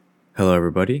Hello,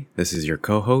 everybody. This is your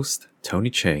co-host,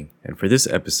 Tony Chang, and for this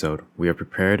episode, we have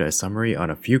prepared a summary on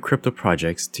a few crypto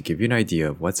projects to give you an idea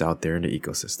of what's out there in the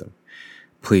ecosystem.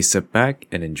 Please sit back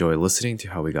and enjoy listening to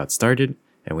how we got started,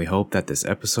 and we hope that this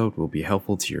episode will be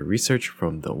helpful to your research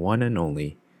from the one and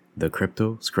only, the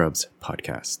Crypto Scrubs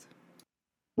podcast.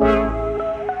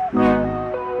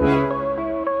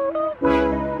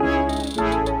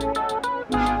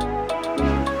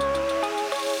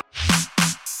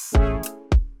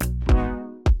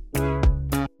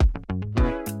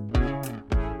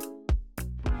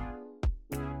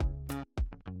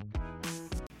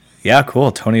 Yeah,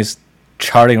 cool. Tony's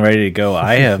charting, ready to go.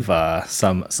 I have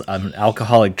an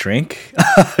alcoholic drink,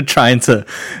 trying to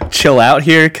chill out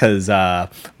here because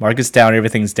market's down,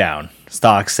 everything's down,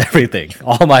 stocks, everything,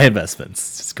 all my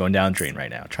investments just going down the drain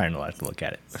right now. Trying not to look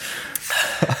at it.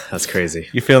 That's crazy.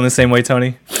 You feeling the same way,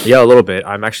 Tony? Yeah, a little bit.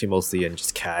 I'm actually mostly in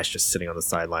just cash, just sitting on the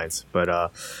sidelines.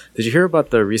 But did you hear about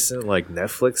the recent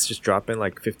Netflix just dropping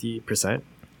 50%?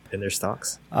 In their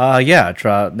stocks?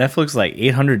 Netflix is like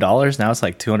 $800. Now it's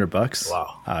like $200.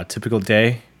 Wow. Typical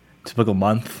day, typical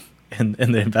month in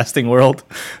the investing world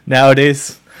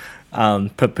nowadays.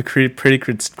 But pretty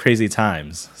crazy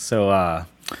times. So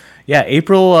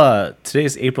April. Today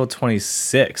is April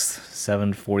 26th,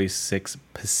 7:46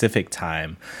 Pacific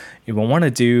time. We want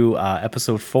to do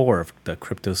episode 4 of the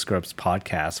Crypto Scrubs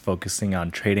podcast, focusing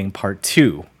on trading part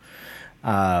 2.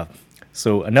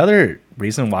 So another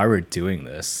reason why we're doing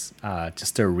this,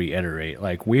 just to reiterate,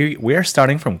 we are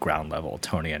starting from ground level,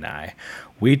 Tony and I.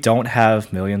 We don't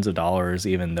have millions of dollars,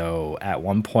 even though at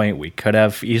one point we could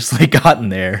have easily gotten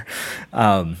there.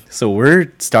 So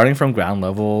we're starting from ground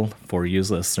level for you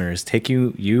listeners,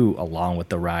 taking you along with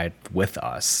the ride with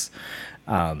us.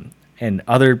 And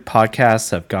other podcasts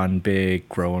have gotten big,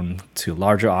 grown to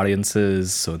larger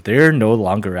audiences, so they're no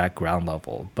longer at ground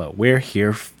level. But we're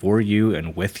here for you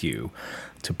and with you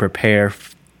to prepare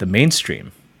the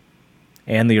mainstream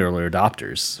and the early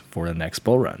adopters for the next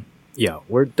bull run. Yeah,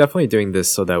 we're definitely doing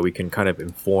this so that we can kind of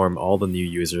inform all the new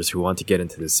users who want to get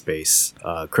into this space,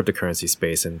 cryptocurrency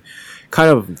space, and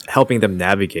kind of helping them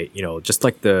navigate, just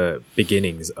like the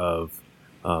beginnings of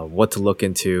what to look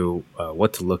into,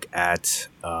 what to look at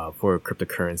for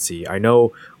cryptocurrency. I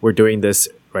know we're doing this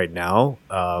right now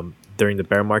during the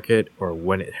bear market, or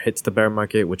when it hits the bear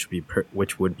market, which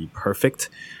would be perfect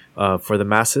for the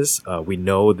masses. We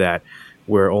know that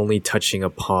we're only touching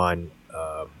upon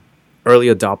early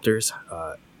adopters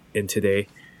in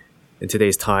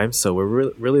today's time. So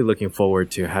we're really looking forward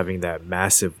to having that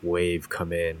massive wave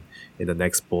come in the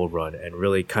next bull run and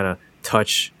really kind of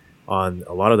touch on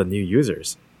a lot of the new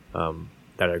users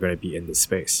that are going to be in this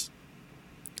space.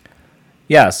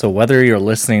 Yeah, so whether you're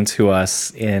listening to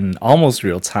us in almost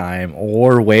real time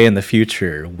or way in the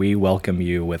future, we welcome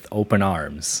you with open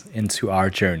arms into our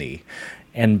journey.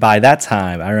 And by that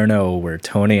time, I don't know where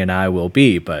Tony and I will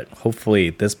be, but hopefully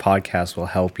this podcast will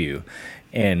help you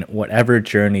in whatever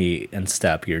journey and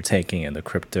step you're taking in the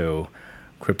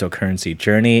cryptocurrency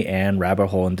journey and rabbit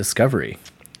hole and discovery.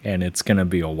 And it's going to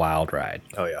be a wild ride.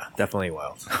 Oh, yeah, definitely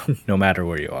wild. No matter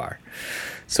where you are.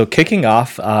 So kicking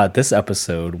off this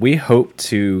episode, we hope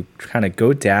to kind of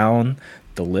go down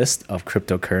the list of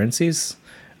cryptocurrencies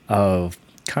of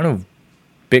kind of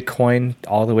Bitcoin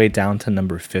all the way down to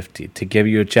number 50 to give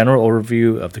you a general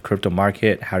overview of the crypto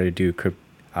market, how to do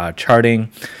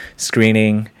charting,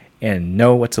 screening, and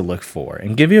know what to look for,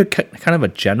 and give you kind of a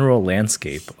general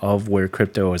landscape of where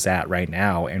crypto is at right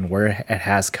now and where it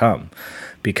has come.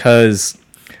 Because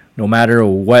no matter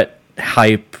what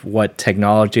hype, what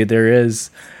technology there is,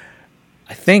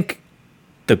 I think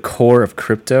the core of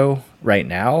crypto right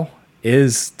now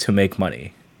is to make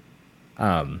money.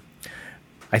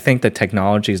 I think the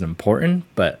technology is important,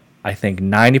 but I think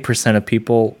 90% of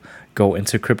people go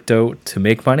into crypto to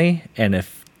make money, and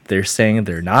if they're saying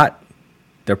they're not,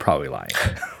 they're probably lying.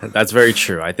 That's very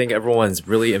true. I think everyone's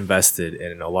really invested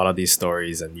in a lot of these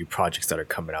stories and new projects that are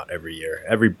coming out every year.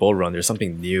 Every bull run, there's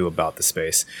something new about the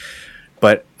space.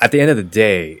 But at the end of the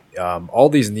day, all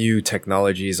these new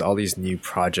technologies, all these new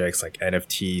projects like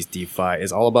NFTs, DeFi,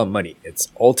 is all about money.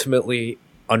 It's ultimately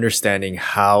understanding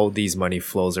how these money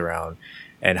flows around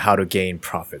and how to gain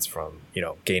profits from,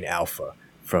 gain alpha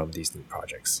from these new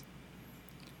projects.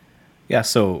 Yeah,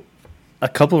 so a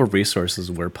couple of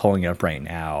resources we're pulling up right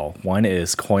now. One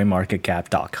is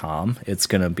coinmarketcap.com. It's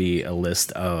going to be a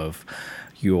list of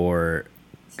your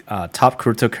top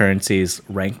cryptocurrencies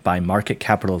ranked by market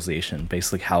capitalization,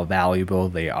 basically how valuable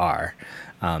they are.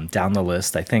 Down the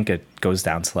list, I think it goes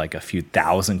down to a few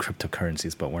thousand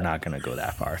cryptocurrencies, but we're not going to go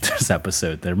that far this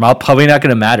episode. They're probably not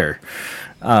going to matter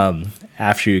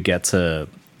after you get to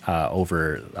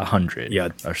over 100 Yeah.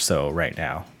 or so right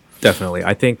now. Definitely.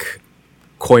 I think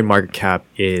CoinMarketCap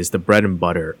is the bread and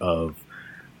butter of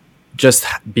just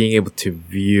being able to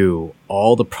view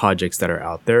all the projects that are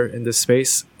out there in this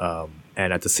space.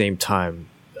 And at the same time,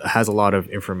 has a lot of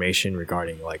information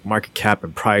regarding like market cap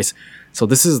and price. So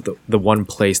this is the one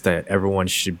place that everyone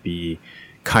should be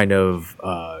kind of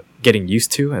getting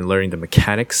used to and learning the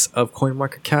mechanics of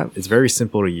CoinMarketCap. It's very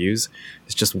simple to use.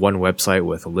 It's just one website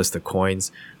with a list of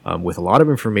coins with a lot of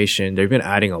information. They've been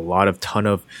adding a ton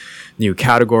of new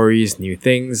categories, new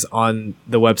things on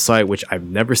the website, which I've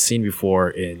never seen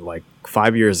before in like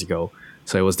 5 years ago.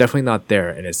 So it was definitely not there,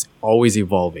 and it's always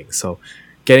evolving. So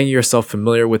getting yourself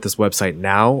familiar with this website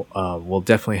now will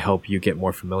definitely help you get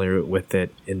more familiar with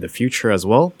it in the future as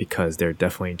well, because they're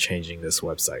definitely changing this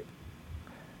website.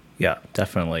 Yeah,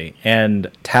 definitely.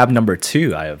 And tab number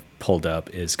 2 I have pulled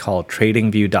up is called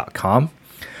tradingview.com.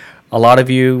 A lot of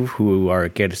you who are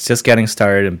just getting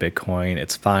started in Bitcoin,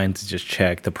 it's fine to just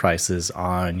check the prices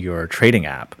on your trading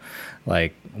app,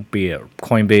 like be it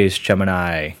Coinbase,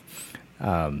 Gemini,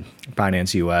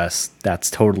 Binance US. That's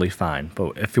totally fine.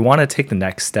 But if you want to take the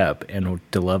next step in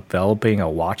developing a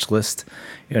watch list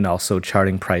and also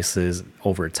charting prices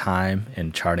over time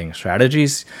and charting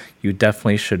strategies, you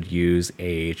definitely should use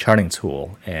a charting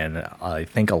tool. And I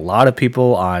think a lot of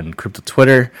people on crypto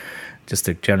Twitter, just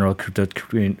the general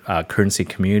cryptocurrency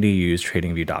community, use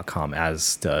tradingview.com,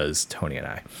 as does Tony and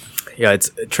I. Yeah,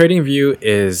 TradingView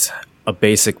is a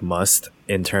basic must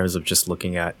in terms of just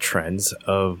looking at trends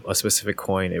of a specific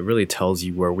coin. It really tells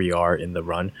you where we are in the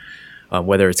run,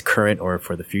 whether it's current or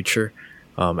for the future.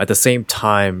 At the same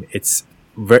time, it's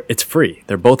free.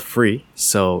 They're both free,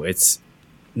 so it's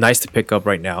nice to pick up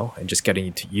right now and just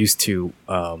getting used to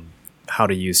how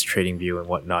to use TradingView and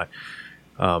whatnot.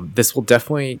 This will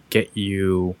definitely get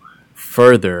you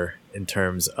further in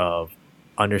terms of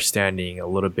understanding a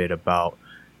little bit about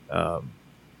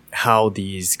how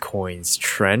these coins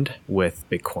trend with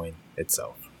Bitcoin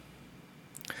itself.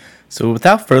 So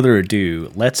without further ado,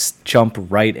 let's jump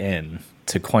right in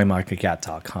to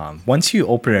coinmarketcap.com. Once you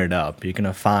open it up, you're going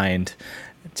to find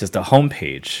just a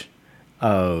homepage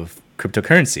of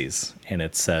cryptocurrencies, and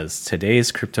it says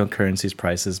today's cryptocurrencies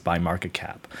prices by market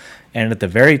cap. And at the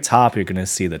very top, you're going to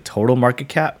see the total market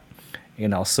cap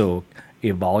and also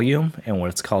a volume and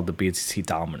what's called the BTC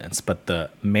dominance. But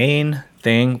the main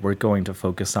thing we're going to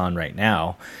focus on right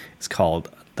now is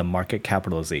called the market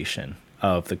capitalization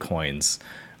of the coins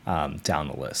down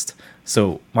the list.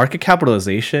 So market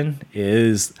capitalization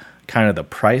is kind of the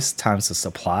price times the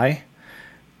supply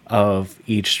of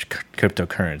each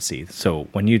cryptocurrency. So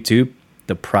when you do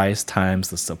the price times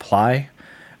the supply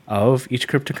of each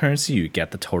cryptocurrency, you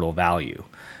get the total value.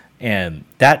 And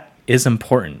that is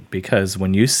important because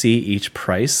when you see each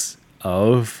price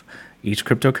of each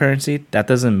cryptocurrency, that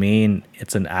doesn't mean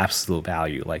it's an absolute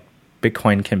value. Like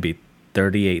Bitcoin can be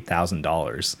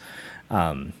 $38,000.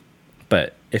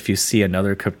 But if you see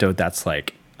another crypto that's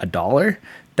like $1,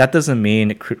 that doesn't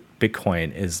mean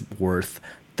Bitcoin is worth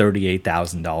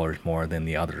 $38,000 more than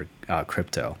the other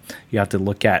crypto. You have to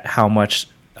look at how much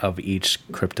of each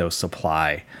crypto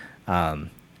supply and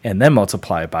then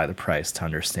multiply it by the price to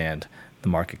understand the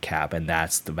market cap, and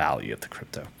that's the value of the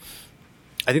crypto.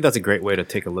 I think that's a great way to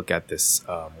take a look at this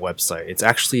website. It's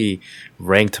actually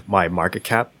ranked by market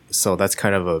cap, so that's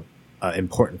kind of a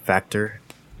important factor,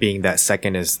 being that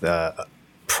second is the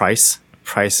price.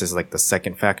 Price is like the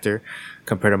second factor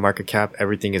compared to market cap.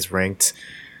 Everything is ranked,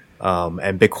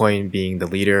 and Bitcoin being the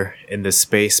leader in this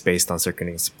space based on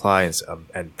circulating supply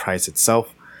and price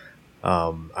itself.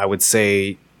 I would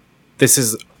say this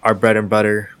is our bread and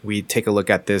butter. We take a look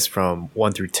at this from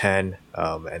 1 through 10,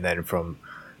 and then from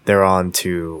there on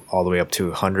to all the way up to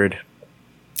 100.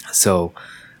 So,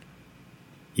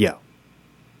 yeah.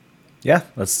 Yeah,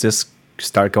 let's just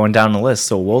start going down the list.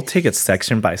 So we'll take it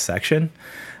section by section,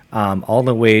 all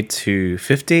the way to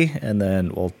 50, and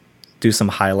then we'll do some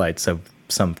highlights of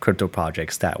some crypto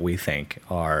projects that we think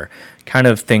are kind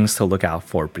of things to look out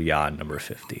for beyond number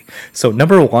 50. So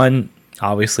number 1,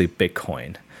 obviously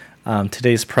Bitcoin.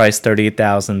 Today's price,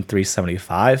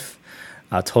 $38,375.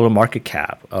 Total market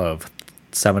cap of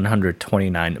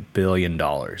 $729 billion.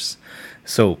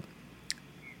 So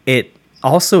it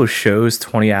also shows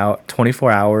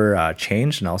 24-hour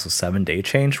change and also 7-day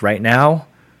change. Right now,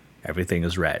 everything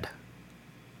is red.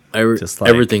 Just like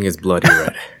everything is bloody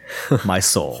red. My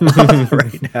soul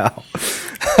right now.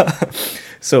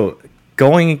 So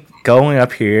going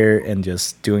up here and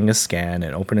just doing a scan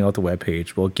and opening up the web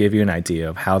page will give you an idea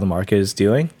of how the market is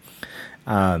doing.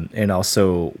 and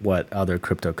also what other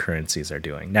cryptocurrencies are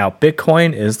doing. Now,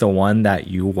 Bitcoin is the one that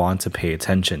you want to pay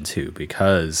attention to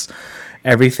because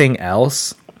everything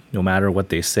else, no matter what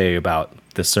they say about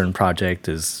this certain project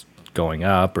is going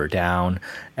up or down,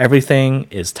 everything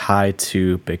is tied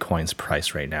to Bitcoin's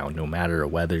price right now, no matter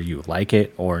whether you like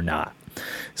it or not.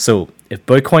 So if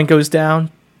Bitcoin goes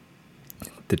down,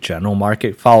 the general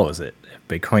market follows it. If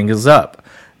Bitcoin goes up,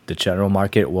 the general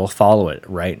market will follow it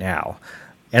right now.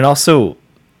 And also,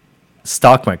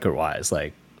 stock market wise,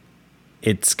 like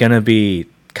it's going to be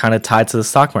kind of tied to the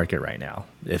stock market right now.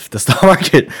 If the stock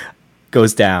market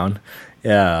goes down,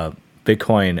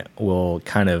 Bitcoin will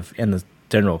kind of, in the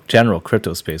general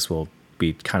crypto space, will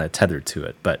be kind of tethered to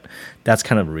it. But that's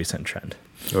kind of a recent trend.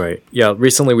 Right. Yeah.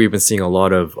 Recently, we've been seeing a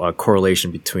lot of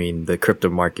correlation between the crypto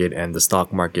market and the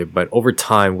stock market. But over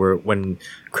time, when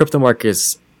crypto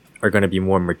markets are going to be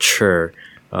more mature,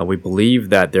 we believe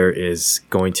that there is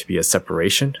going to be a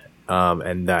separation,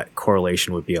 and that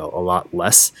correlation would be a lot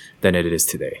less than it is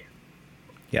today.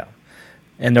 Yeah.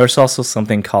 And there's also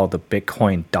something called the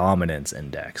Bitcoin Dominance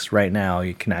Index. Right now,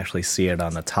 you can actually see it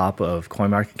on the top of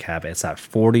CoinMarketCap. It's at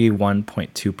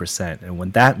 41.2%. And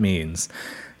what that means,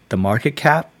 the market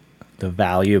cap, the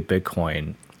value of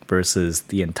Bitcoin versus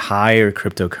the entire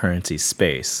cryptocurrency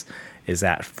space is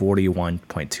at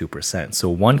 41.2%. So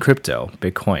one crypto,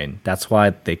 Bitcoin, that's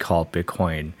why they call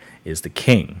Bitcoin is the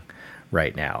king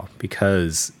right now,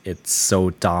 because it's so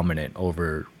dominant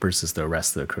over versus the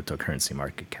rest of the cryptocurrency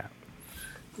market cap.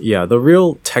 Yeah, the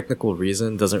real technical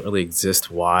reason doesn't really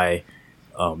exist why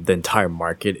the entire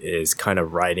market is kind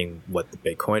of riding what the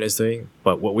Bitcoin is doing.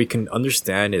 But what we can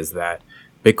understand is that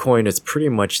Bitcoin is pretty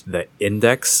much the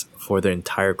index for the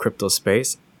entire crypto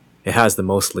space. It has the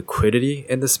most liquidity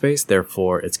in the space,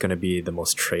 therefore it's going to be the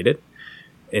most traded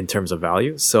in terms of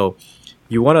value. So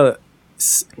you want to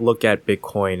look at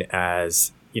Bitcoin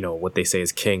as, what they say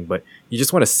is king, but you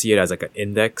just want to see it as like an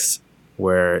index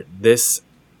where this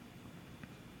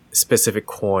specific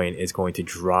coin is going to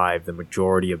drive the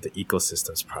majority of the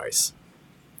ecosystem's price.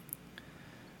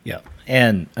 Yeah.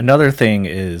 And another thing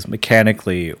is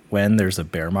mechanically, when there's a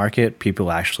bear market,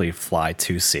 people actually fly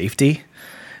to safety,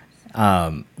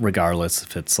 regardless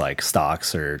if it's like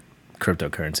stocks or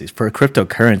cryptocurrencies. For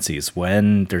cryptocurrencies,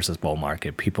 when there's a bull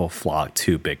market, people flock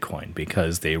to Bitcoin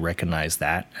because they recognize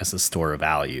that as a store of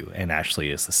value and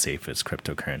actually is the safest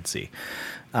cryptocurrency.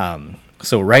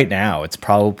 So right now, it's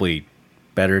probably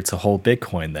better to hold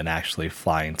Bitcoin than actually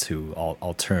fly into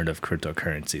alternative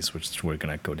cryptocurrencies, which we're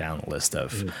going to go down a list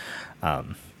of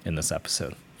in this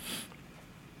episode.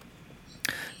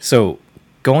 So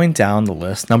going down the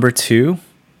list, number 2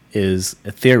 is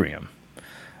Ethereum.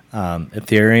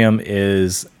 Ethereum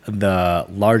is the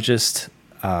largest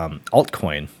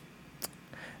altcoin,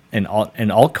 and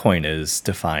altcoin is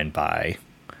defined by,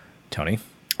 Tony?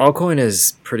 Altcoin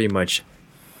is pretty much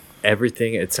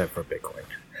everything except for Bitcoin.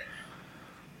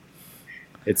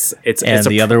 It's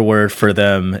the other word for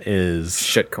them is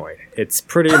shitcoin. It's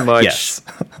pretty much yes.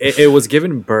 it was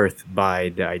given birth by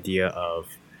the idea of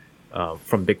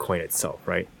from Bitcoin itself,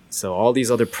 right? So all these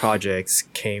other projects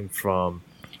came from,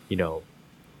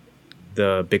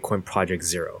 the Bitcoin Project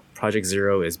Zero. Project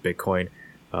Zero is Bitcoin.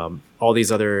 All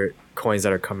these other coins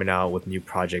that are coming out with new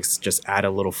projects just add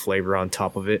a little flavor on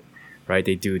top of it, right?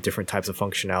 They do different types of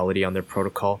functionality on their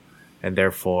protocol, and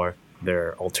therefore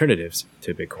they're alternatives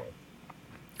to Bitcoin.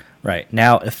 Right.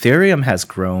 Now, Ethereum has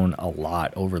grown a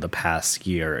lot over the past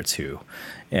year or two.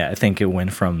 Yeah, I think it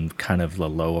went from kind of the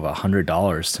low of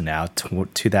 $100 to now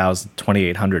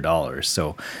 $2,800.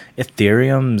 So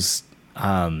Ethereum's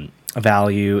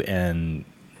value in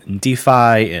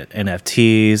DeFi, and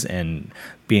NFTs, and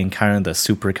being kind of the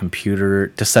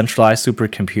decentralized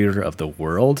supercomputer of the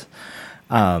world,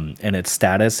 and its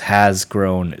status has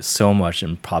grown so much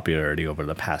in popularity over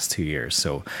the past 2 years.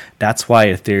 So that's why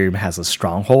Ethereum has a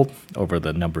stronghold over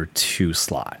the number 2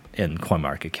 slot in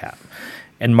CoinMarketCap.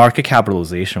 And market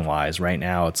capitalization wise, right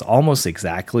now, it's almost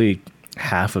exactly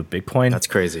half of Bitcoin. That's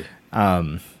crazy.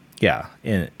 In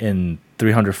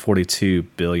 $342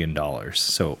 billion.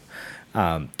 So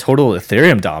total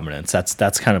Ethereum dominance,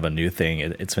 that's kind of a new thing.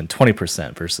 It's been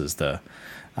 20% versus the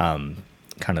kind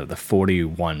of the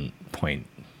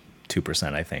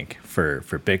 41.2%, I think, for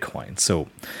Bitcoin. So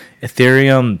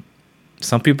Ethereum,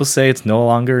 some people say it's no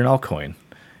longer an altcoin,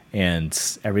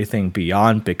 and everything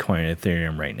beyond Bitcoin and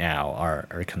Ethereum right now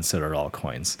are considered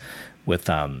altcoins, with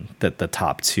the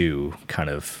top 2 kind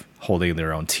of holding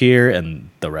their own tier and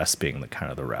the rest being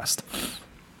the rest.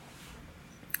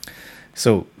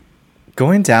 So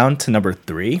going down to number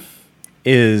 3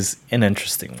 is an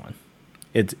interesting one.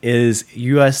 It is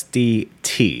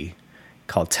USDT,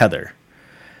 called Tether.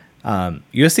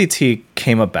 USDT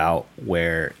came about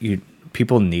where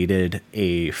people needed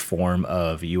a form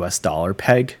of US dollar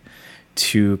peg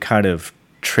to kind of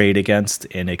trade against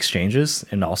in exchanges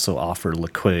and also offer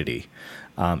liquidity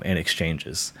in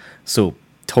exchanges. So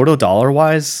total dollar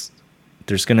wise,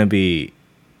 there's going to be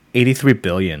 83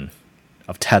 billion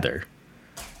of Tether.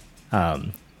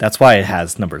 That's why it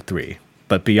has number 3.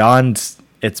 But beyond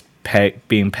its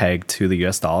being pegged to the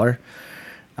US dollar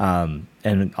and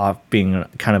being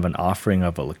kind of an offering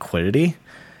of a liquidity,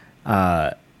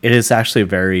 it is actually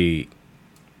very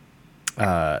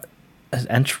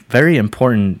very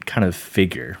important kind of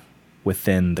figure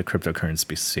within the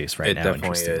cryptocurrency space right now.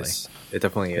 It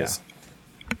definitely is.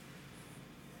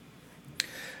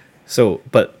 So,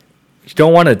 but you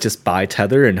don't want to just buy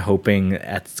Tether and hoping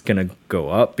it's going to go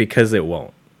up, because it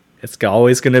won't. It's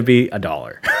always going to be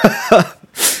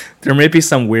 $1. There may be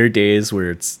some weird days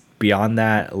where it's beyond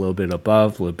that, a little bit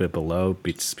above, a little bit below,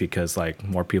 just because like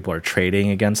more people are trading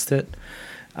against it.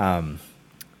 But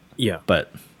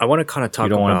I want to kind of talk. You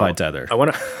don't want to buy Tether.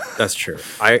 That's true.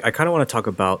 I kind of want to talk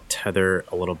about Tether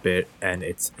a little bit and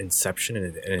its inception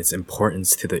and its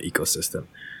importance to the ecosystem.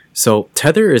 So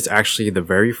Tether is actually the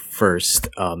very first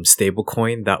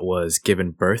stablecoin that was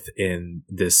given birth in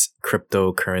this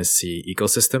cryptocurrency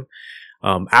ecosystem.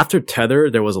 After Tether,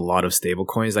 there was a lot of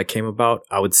stablecoins that came about.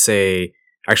 I would say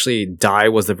actually DAI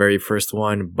was the very first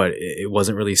one, but it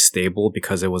wasn't really stable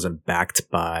because it wasn't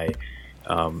backed by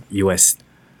USD.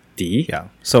 Yeah.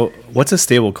 So what's a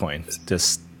stablecoin?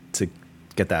 Just to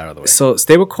get that out of the way. So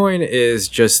stablecoin is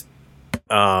just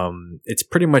it's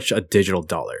pretty much a digital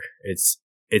dollar. It's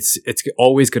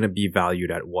always going to be valued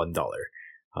at $1.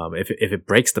 If it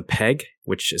breaks the peg,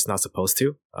 which it's not supposed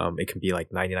to, it can be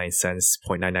like 99 cents,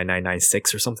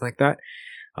 0.99996 or something like that.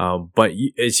 But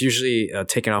it's usually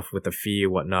taken off with a fee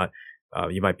and whatnot.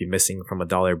 You might be missing from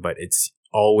 $1, but it's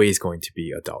always going to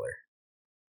be $1.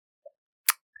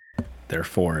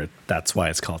 Therefore, that's why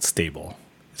it's called stable.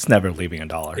 It's never leaving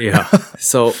 $1. Yeah.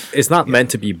 So it's not meant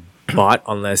to be bought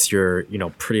unless you're,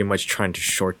 pretty much trying to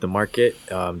short the market,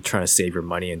 trying to save your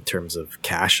money in terms of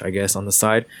cash, I guess, on the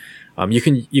side. You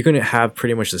can have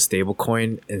pretty much a stable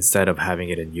coin instead of having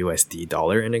it in USD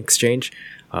dollar in exchange,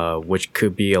 which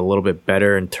could be a little bit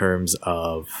better in terms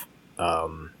of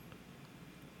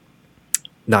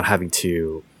not having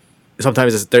to.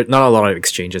 Sometimes there not a lot of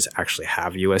exchanges actually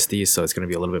have USD, so it's going to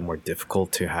be a little bit more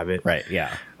difficult to have it. Right.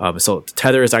 Yeah. So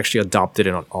Tether is actually adopted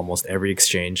in almost every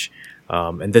exchange.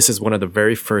 And this is one of the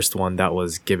very first one that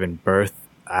was given birth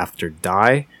after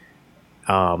DAI,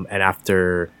 and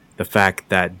after the fact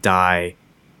that DAI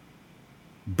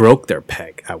broke their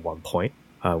peg at one point,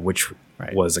 which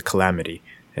was a calamity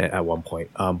at one point.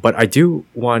 But I do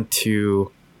want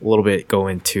to a little bit go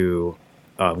into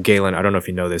Galen. I don't know if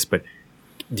you know this, but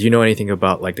do you know anything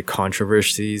about like the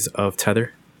controversies of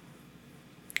Tether?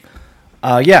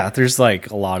 Yeah, there's like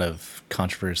a lot of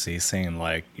controversy saying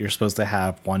like you're supposed to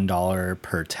have $1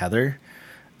 per Tether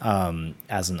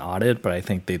as an audit, but I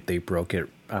think they broke it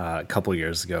a couple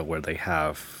years ago where they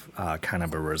have kind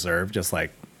of a reserve, just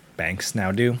like banks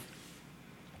now do.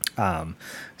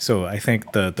 So I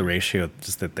think the ratio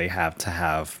is that they have to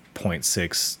have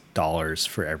 $0.6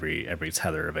 for every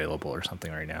Tether available or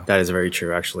something right now. That is very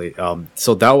true, actually.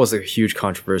 So that was a huge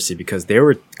controversy because they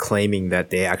were claiming that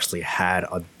they actually had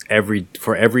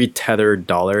for every Tether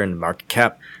dollar in market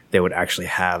cap, they would actually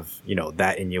have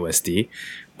that in USD.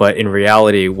 But in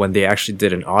reality, when they actually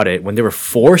did an audit, when they were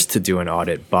forced to do an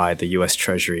audit by the U.S.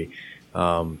 Treasury,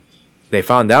 they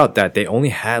found out that they only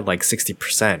had like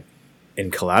 60%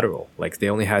 in collateral. Like they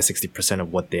only had 60%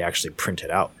 of what they actually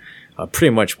printed out.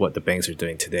 Pretty much what the banks are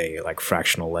doing today, like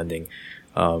fractional lending.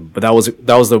 But that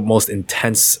was the most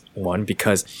intense one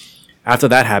because after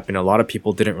that happened, a lot of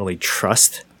people didn't really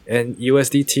trust in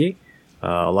USDT.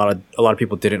 A lot of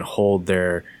people didn't hold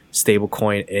their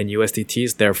stablecoin in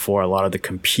USDTs. Therefore, a lot of the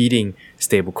competing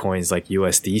stablecoins like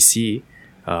USDC,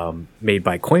 made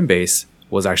by Coinbase,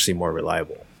 was actually more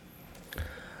reliable.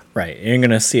 Right. You're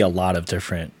going to see a lot of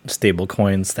different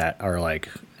stablecoins that are like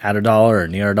at $1 or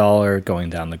near $1 going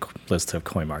down the list of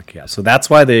CoinMarketCap. So that's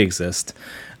why they exist.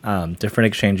 Different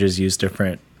exchanges use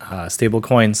different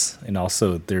stablecoins, and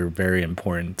also they're very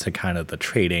important to kind of the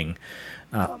trading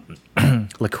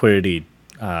liquidity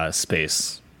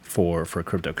space for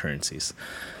cryptocurrencies.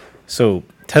 So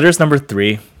Tether's number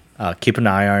 3. Keep an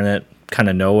eye on it. Kind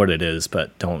of know what it is,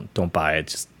 but don't buy it.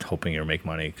 Just hoping you'll make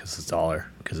money because it's $1,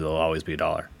 because it'll always be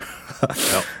 $1.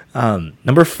 Yep.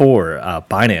 Number 4,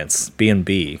 Binance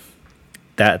BNB.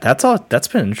 That's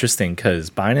been interesting because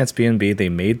Binance BNB, they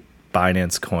made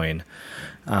Binance Coin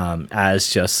as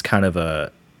just kind of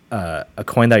a a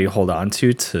coin that you hold on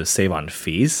to save on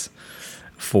fees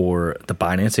for the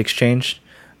Binance exchange.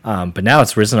 But now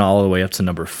it's risen all the way up to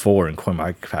number 4 in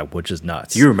CoinMarketCap, which is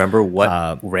nuts. Do you remember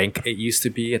what rank it used to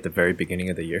be at the very beginning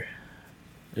of the year?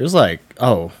 It was like,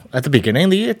 at the beginning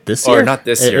of the year? This Or year? not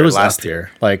this year, It was last up there.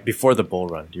 year. Like Before the bull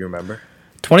run. Do you remember?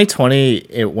 2020,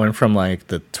 it went from like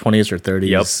the 20s or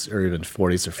 30s or even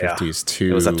 40s or 50s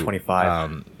to it was at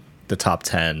 25. The top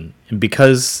 10. And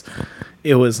because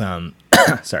it was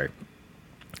sorry.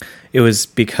 It was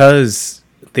because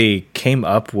they came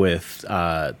up with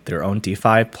their own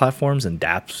DeFi platforms and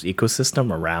dApps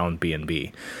ecosystem around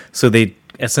BNB. So they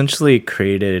essentially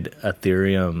created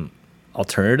Ethereum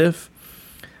alternative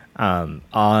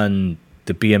on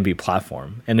the BNB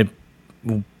platform, and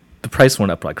the price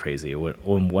went up like crazy. It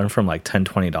went from like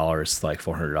 $10-$20 to like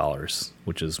 $400,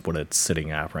 which is what it's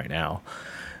sitting at right now.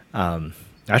 I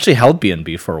actually held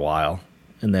BNB for a while,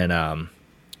 and then kind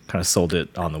of sold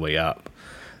it on the way up.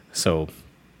 So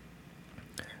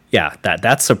yeah,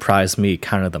 that surprised me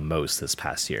kind of the most this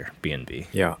past year, BNB.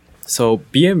 Yeah. So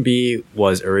BNB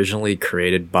was originally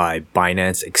created by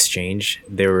Binance Exchange.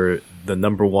 They were the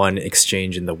number 1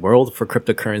 exchange in the world for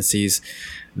cryptocurrencies.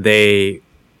 They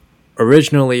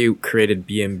originally created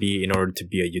BNB in order to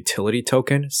be a utility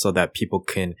token so that people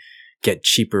can get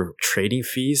cheaper trading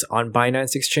fees on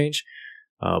Binance Exchange.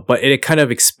 But it kind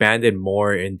of expanded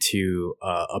more into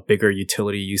a bigger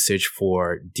utility usage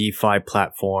for DeFi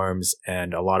platforms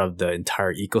and a lot of the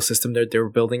entire ecosystem that they were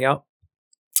building out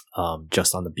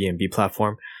just on the BNB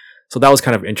platform. So that was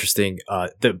kind of interesting.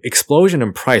 The explosion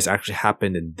in price actually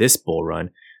happened in this bull run.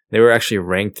 They were actually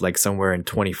ranked like somewhere in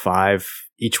 25.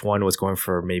 Each one was going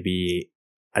for maybe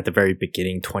at the very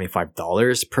beginning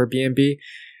 $25 per BNB.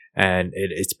 And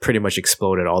it's pretty much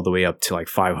exploded all the way up to like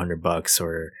 $500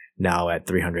 or now at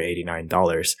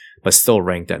 $389, but still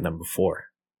ranked at number 4.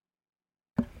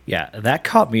 Yeah, that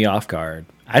caught me off guard.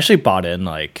 I actually bought in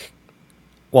I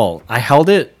held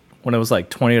it when it was like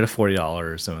 $20 to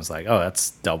 $40 and was like, oh, that's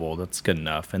double. That's good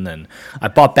enough. And then I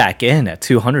bought back in at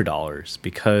 $200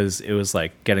 because it was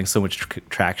like getting so much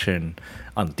traction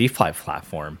on the DeFi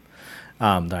platform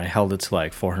that I held it to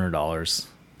like $400.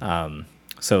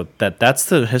 So that's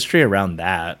the history around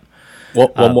that. Well,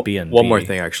 one more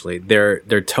thing, actually.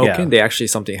 Their token,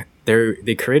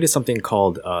 they created something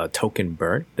called token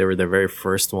burn. They were the very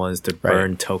first ones to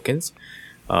burn tokens,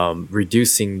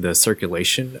 reducing the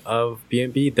circulation of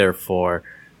BNB. Therefore,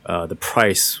 the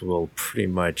price will pretty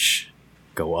much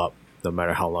go up no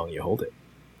matter how long you hold it.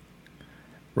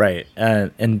 Right.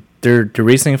 And the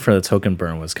reasoning for the token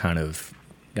burn was kind of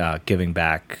giving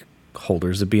back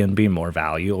holders of BNB more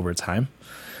value over time.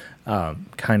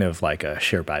 Kind of like a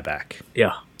share buyback.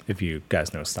 Yeah. If you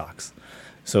guys know stocks.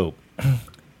 So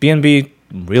BNB,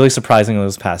 really surprising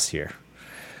this past year.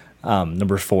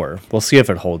 Number 4. We'll see if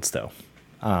it holds though.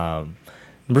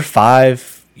 Number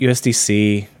 5,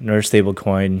 USDC, another stable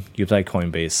coin, used by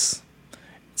Coinbase.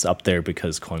 It's up there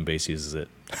because Coinbase uses it.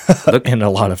 And a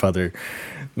lot of other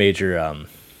major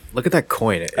look at that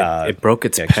coin. It broke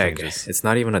its peg. Exchanges. It's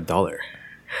not even $1.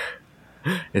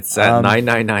 It's at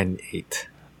 9998.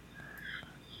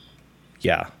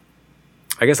 Yeah.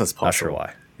 I guess that's possible. Not sure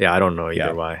why. Yeah, I don't know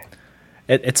either why.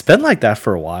 It's been like that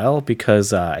for a while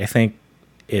because I think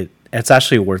it's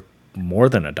actually worth more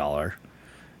than $1.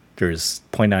 There's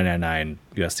 0.999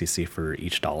 USDC for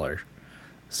each dollar.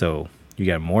 So you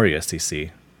get more USDC.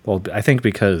 Well, I think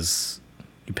because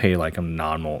you pay like a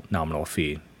nominal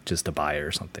fee just to buy it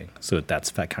or something. So that's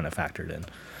kind of factored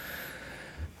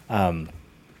in.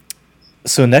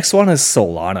 So next one is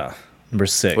Solana. Number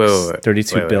 6,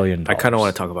 $32 billion. I kind of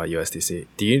want to talk about USDC.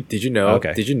 Did you know?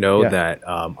 Okay. Did you know that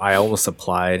I almost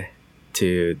applied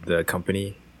to the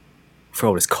company? I forgot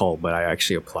what it's called, but I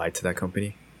actually applied to that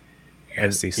company.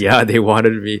 USDC. Yeah, they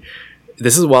wanted me.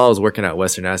 This is while I was working at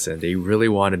Western Asset. They really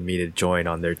wanted me to join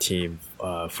on their team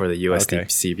for the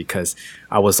USDC because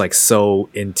I was like so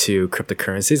into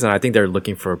cryptocurrencies, and I think they're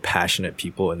looking for passionate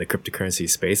people in the cryptocurrency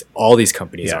space. All these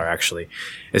companies are actually.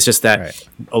 It's just that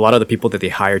a lot of the people that they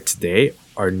hire today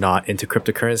are not into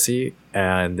cryptocurrency,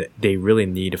 and they really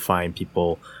need to find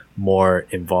people more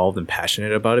involved and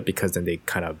passionate about it because then they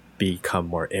kind of become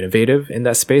more innovative in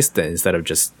that space instead of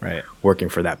just working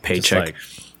for that paycheck.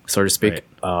 So to speak.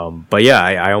 But yeah,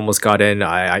 I almost got in.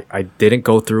 I didn't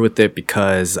go through with it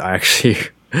because I actually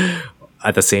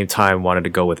at the same time wanted to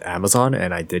go with Amazon,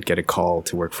 and I did get a call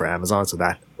to work for Amazon. So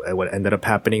that what ended up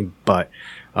happening. But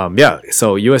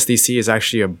so USDC is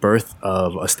actually a birth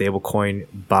of a stable coin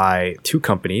by 2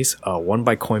 companies, one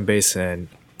by Coinbase, and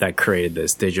that created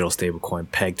this digital stable coin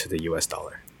pegged to the US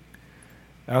dollar.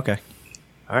 Okay.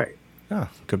 All right. Oh,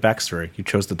 good backstory. You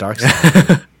chose the dark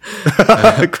side.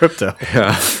 Crypto.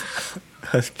 Yeah.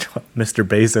 Mr.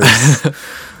 Bezos.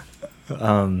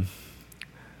 All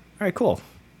right, cool.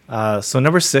 So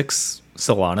number 6,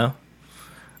 Solana.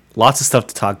 Lots of stuff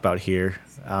to talk about here.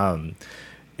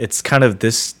 It's kind of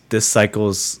this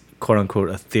cycle's quote unquote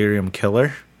Ethereum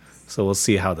killer. So we'll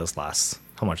see how this lasts,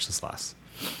 how much this lasts.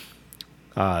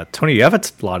 Tony, you have a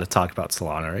lot to talk about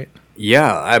Solana, right?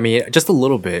 Yeah, I mean, just a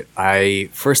little bit. I,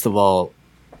 first of all,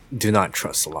 do not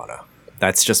trust Solana.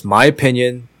 That's just my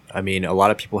opinion. I mean, a lot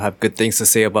of people have good things to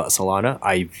say about Solana.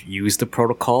 I've used the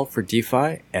protocol for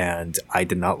DeFi and I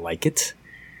did not like it.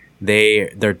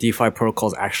 Their DeFi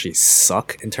protocols actually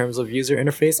suck in terms of user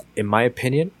interface, in my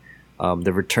opinion.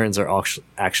 The returns are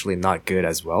actually not good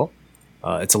as well.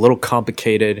 It's a little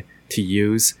complicated to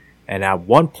use. And at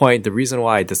one point, the reason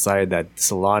why I decided that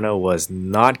Solana was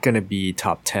not going to be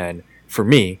top 10 for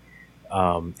me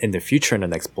in the future in the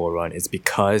next bull run is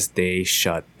because they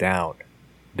shut down.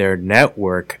 Their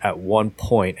network at one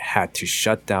point had to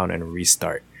shut down and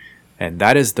restart. And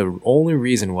that is the only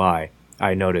reason why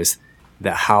I noticed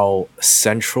that how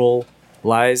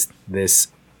centralized this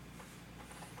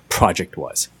project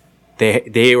was.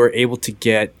 They were able to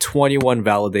get 21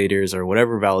 validators or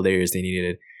whatever validators they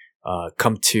needed,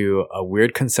 come to a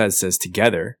weird consensus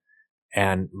together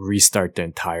and restart the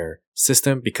entire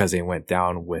system because they went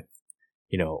down with,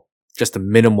 just a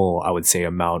minimal, I would say,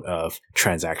 amount of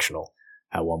transactional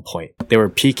at one point. They were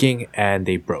peaking and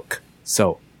they broke.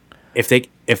 So if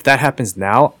that happens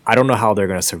now, I don't know how they're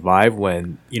going to survive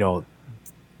when,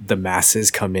 the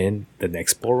masses come in the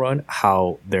next bull run,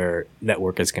 how their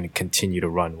network is going to continue to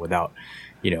run without,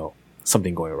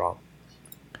 something going wrong.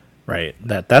 Right.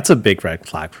 That's a big red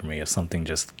flag for me if something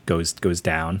just goes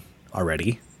down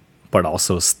already, but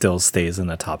also still stays in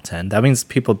the top 10. That means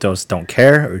people just don't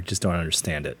care or just don't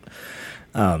understand it.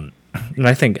 And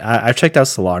I think I've checked out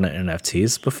Solana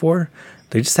NFTs before.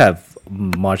 They just have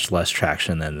much less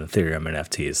traction than Ethereum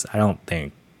NFTs. I don't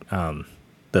think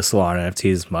the Solana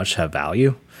NFTs much have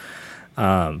value.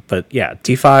 But yeah,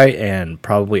 DeFi and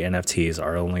probably NFTs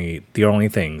are the only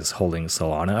things holding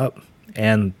Solana up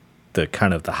and the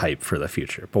kind of the hype for the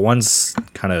future. But once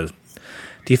kind of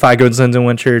DeFi goes into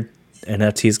winter,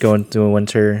 NFTs go into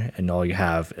winter, and all you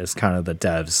have is kind of the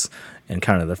devs and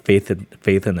kind of the faith in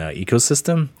the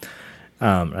ecosystem.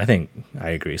 I think I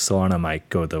agree. Solana might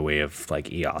go the way of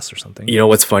like EOS or something.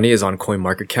 What's funny is on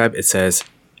CoinMarketCap, it says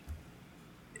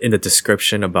in the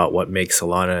description about what makes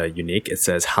Solana unique, it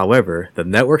says, however, the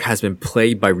network has been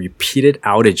plagued by repeated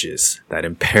outages that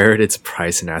impaired its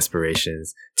price and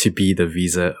aspirations to be the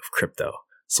Visa of crypto.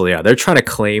 So yeah, they're trying to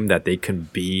claim that they can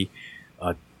be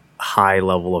a high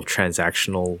level of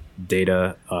transactional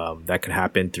data that can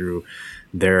happen through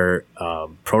their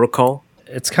protocol.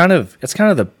 It's kind of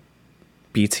the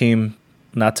B team.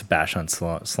 Not to bash on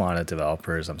Solana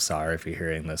developers. I'm sorry if you're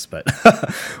hearing this, but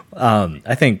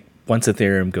I think once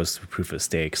Ethereum goes to proof of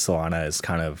stake, Solana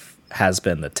has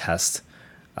been the test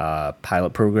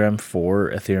pilot program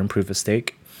for Ethereum proof of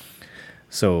stake.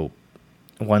 So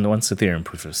once Ethereum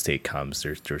proof of stake comes,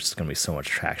 there's going to be so much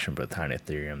traction behind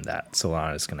Ethereum that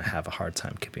Solana is going to have a hard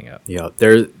time keeping up. Yeah,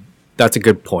 that's a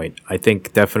good point. I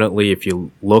think definitely if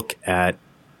you look at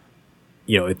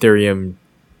Ethereum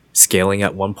scaling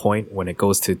at one point when it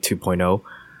goes to 2.0,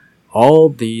 all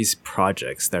these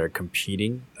projects that are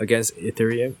competing against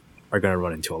Ethereum are going to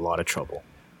run into a lot of trouble.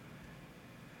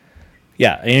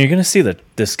 Yeah, and you're going to see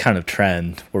this kind of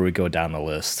trend where we go down the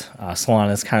list.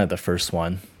 Solana is kind of the first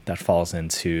one that falls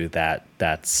into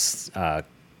that's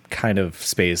kind of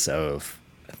space of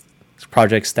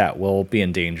projects that will be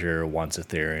in danger once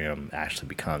Ethereum actually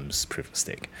becomes proof of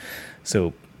stake.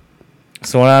 So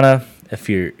Solana, if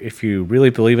you really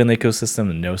believe in the ecosystem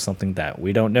and know something that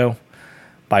we don't know,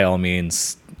 by all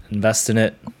means, invest in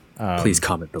it. Please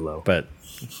comment below. But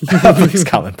please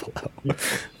comment below.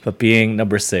 But being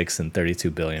number 6 and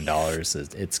 $32 billion,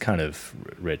 it's kind of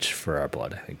rich for our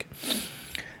blood, I think.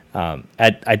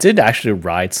 I did actually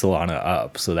ride Solana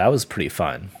up, so that was pretty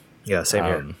fun. Yeah, same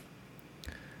here.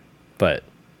 But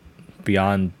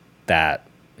beyond that,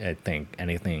 I think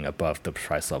anything above the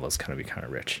price level is going to be kind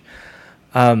of rich.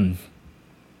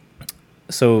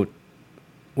 So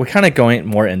we're kind of going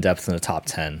more in depth in the top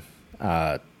 10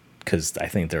 because I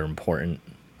think they're important,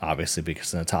 obviously,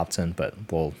 because in the top 10. But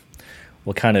we'll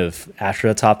kind of after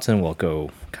the top 10, we'll go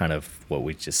kind of what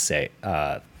we just say,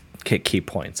 key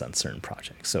points on certain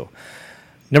projects. So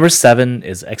number 7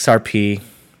 is XRP,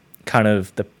 kind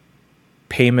of the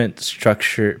payment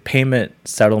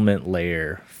settlement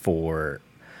layer for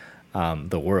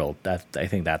the world. That I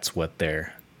think that's what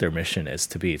their mission is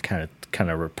to be, kind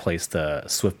of replace the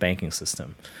Swift banking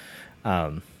system.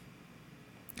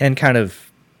 and kind of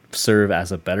serve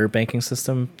as a better banking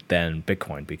system than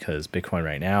Bitcoin, because Bitcoin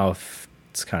right now,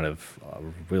 it's kind of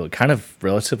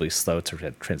relatively slow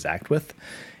to transact with.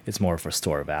 It's more of a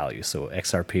store of value. So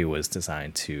XRP was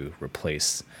designed to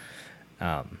replace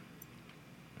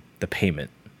the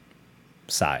payment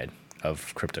side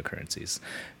of cryptocurrencies.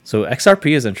 So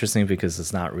XRP is interesting because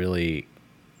it's not really,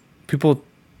 people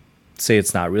say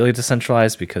it's not really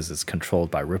decentralized because it's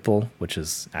controlled by Ripple, which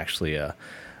is actually a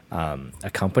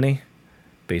company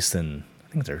based in,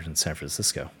 I think they're in San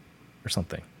Francisco or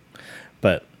something.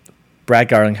 But Brad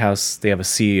Garlinghouse, they have a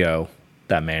CEO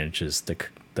that manages the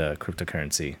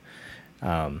cryptocurrency,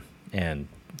 and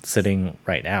sitting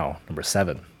right now, number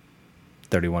 7,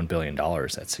 $31 billion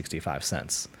at 65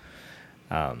 cents.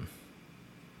 Kind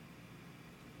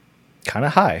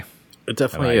of high. It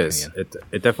definitely is.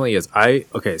 It definitely is.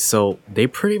 So they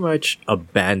pretty much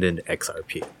abandoned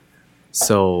XRP.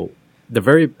 So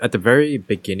at the very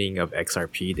beginning of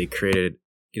XRP, they created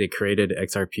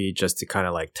XRP just to kind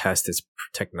of like test its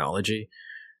technology,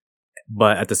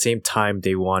 but at the same time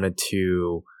they wanted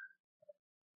to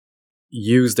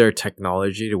use their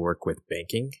technology to work with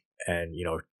banking and,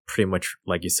 pretty much,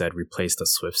 like you said, replace the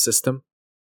Swift system.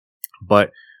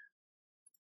 But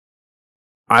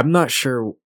I'm not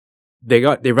sure, they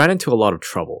ran into a lot of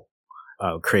trouble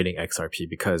creating XRP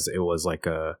because it was like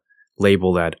a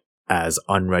labeled as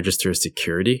unregistered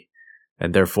security,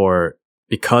 and therefore,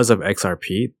 because of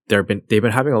XRP, they've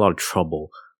been having a lot of trouble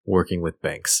working with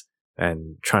banks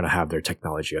and trying to have their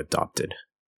technology adopted.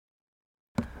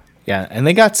 Yeah, and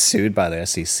they got sued by the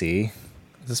SEC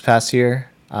this past year.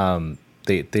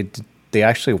 They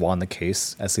actually won the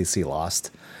case. SEC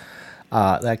lost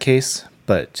that case,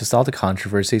 but just all the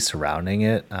controversy surrounding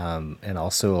it, and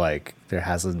also like there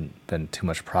hasn't been too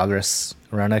much progress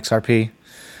around XRP.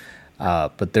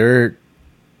 But there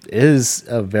is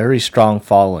a very strong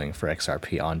following for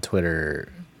XRP on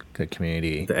Twitter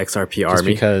community. The XRP just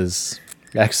army. Because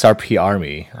XRP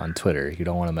army on Twitter, you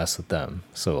don't want to mess with them.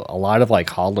 So a lot of like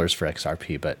hodlers for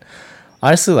XRP, but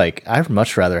honestly, like I'd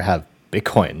much rather have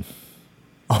Bitcoin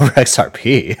over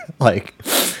XRP. Like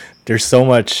there's so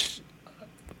much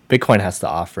Bitcoin has to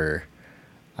offer.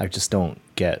 I just don't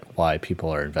get why people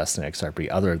are investing in XRP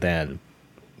other than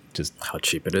just how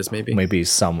cheap it is. Maybe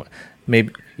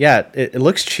it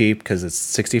looks cheap because it's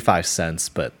 65 cents,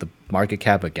 but the market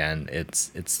cap, again, it's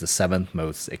the 7th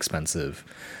most expensive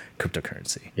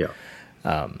cryptocurrency. Yeah.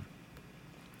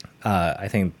 I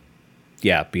think,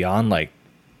 beyond like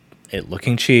it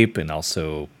looking cheap and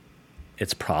also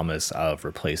its promise of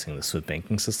replacing the Swift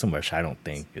banking system, which I don't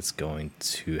think is going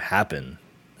to happen.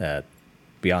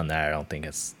 Beyond that, I don't think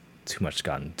it's too much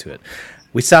gotten into it.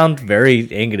 We sound very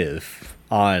negative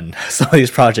on some of these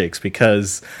projects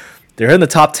because they're in the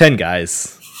top 10,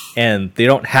 guys, and they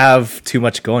don't have too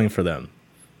much going for them.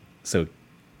 So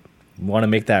want to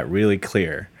make that really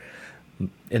clear.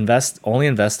 Only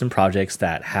invest in projects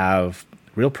that have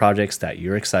real projects that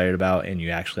you're excited about and you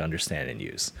actually understand and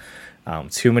use.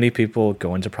 Too many people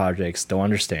go into projects, don't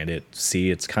understand it, see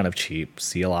it's kind of cheap,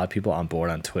 see a lot of people on board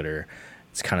on Twitter,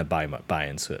 it's kind of buy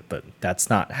into it. But that's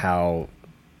not how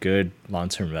good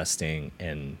long-term investing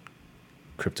in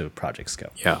crypto projects go.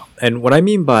 Yeah. And what I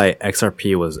mean by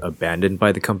XRP was abandoned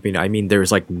by the company, I mean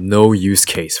there's like no use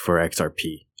case for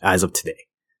XRP as of today.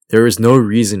 There is no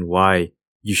reason why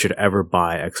you should ever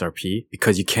buy XRP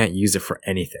because you can't use it for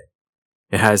anything.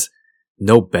 It has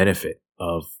no benefit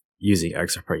of using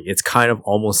XRP. It's kind of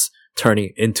almost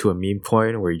turning into a meme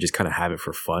coin where you just kind of have it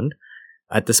for fun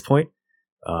at this point.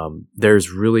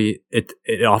 There's really,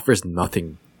 it offers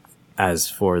nothing as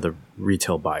for the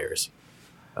retail buyers.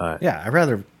 I'd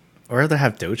rather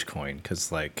have Dogecoin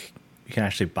because like you can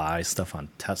actually buy stuff on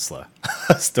Tesla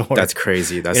store. That's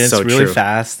crazy. That's and so it's really true.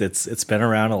 fast. It's been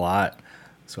around a lot.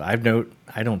 So I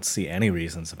don't see any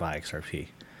reasons to buy XRP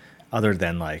other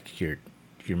than like you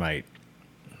might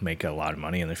make a lot of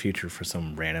money in the future for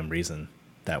some random reason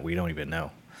that we don't even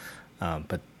know.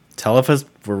 But tell us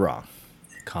if we're wrong.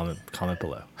 Comment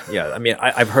below. Yeah, I mean,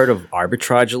 I've heard of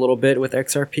arbitrage a little bit with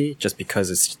XRP just because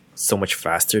it's so much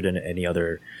faster than any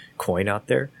other coin out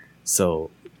there. So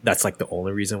that's like the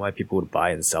only reason why people would buy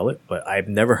and sell it. But I've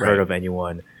never heard of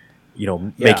anyone,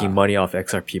 making money off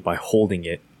XRP by holding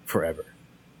it forever.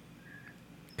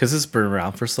 Because it's been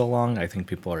around for so long, I think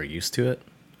people are used to it.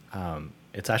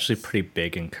 It's actually pretty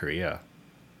big in Korea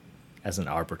as an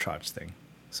arbitrage thing.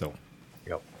 So,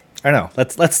 I don't know.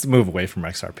 Let's move away from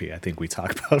XRP. I think we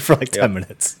talked about it for like 10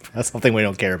 minutes. That's something we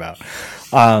don't care about.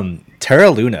 Terra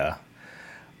Luna,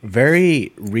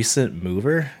 very recent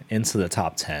mover into the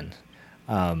top 10.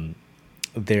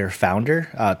 Their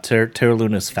founder, Terra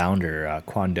Luna's founder,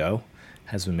 Kwon Do,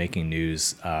 has been making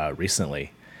news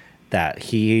recently that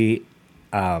he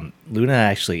Luna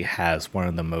actually has one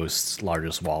of the most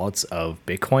largest wallets of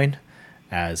Bitcoin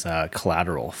as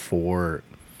collateral for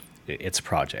its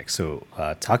project. So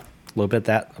talk a little bit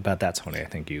about that, Tony. I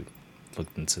think you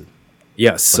looked into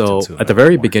Yeah, looked so into it at the a bit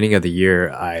very more. beginning of the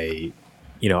year, I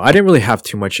didn't really have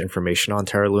too much information on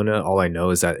Terra Luna. All I know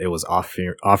is that it was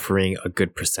offering a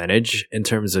good percentage in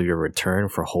terms of your return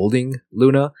for holding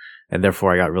Luna, and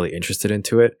therefore I got really interested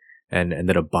into it and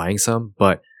ended up buying some.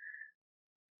 But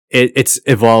it's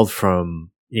evolved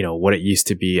from what it used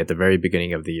to be at the very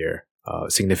beginning of the year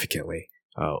significantly.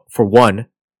 For one,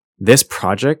 this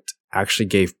project actually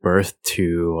gave birth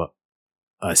to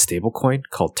a stablecoin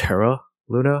called Terra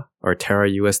Luna or Terra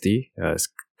USD.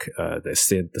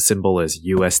 The symbol is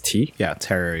UST. Yeah,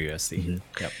 Terra USD. Mhm.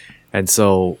 Yep. And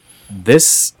so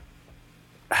this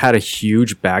had a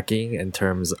huge backing in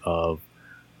terms of,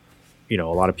 a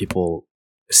lot of people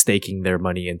staking their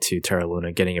money into Terra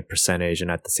Luna, getting a percentage.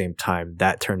 And at the same time,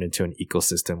 that turned into an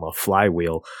ecosystem, a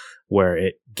flywheel, where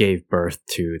it gave birth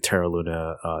to Terra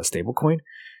Luna stablecoin.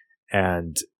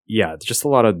 And yeah, just a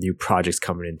lot of new projects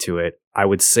coming into it. I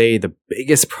would say the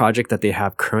biggest project that they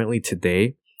have currently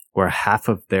today, where half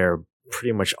of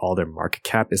pretty much all their market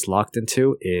cap is locked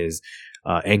into, is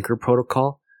Anchor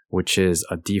Protocol, which is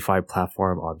a DeFi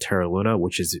platform on Terra Luna,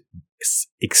 which is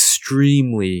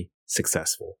extremely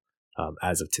successful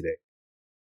as of today.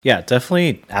 Yeah,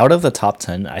 definitely out of the top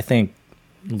 10, I think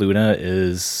Luna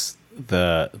is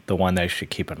the one that I should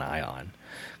keep an eye on,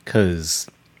 because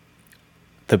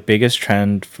the biggest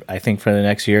trend I think for the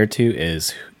next year or two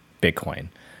is Bitcoin.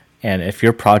 And if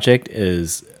your project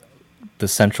is the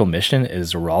central mission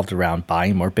is revolved around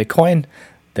buying more Bitcoin,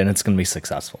 then it's going to be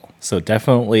successful. So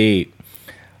definitely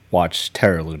watch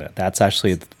Terra Luna. That's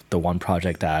actually the one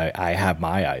project that I have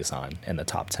my eyes on in the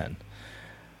top 10.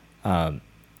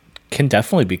 Can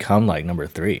definitely become like number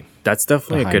 3. That's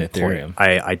definitely a behind good Ethereum.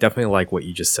 point. I definitely like what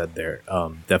you just said there.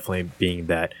 Definitely being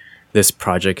that this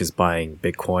project is buying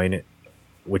Bitcoin,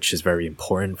 which is very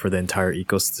important for the entire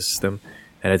ecosystem.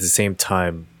 And at the same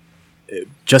time,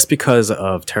 just because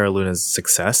of Terra Luna's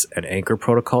success and Anchor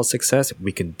Protocol's success,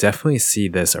 we can definitely see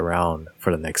this around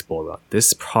for the next bull run.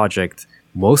 This project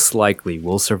most likely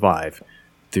will survive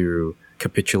through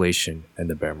capitulation and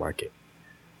the bear market.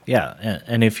 Yeah,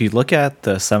 and if you look at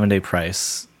the 7-day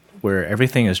price where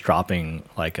everything is dropping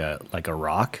like a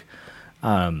rock,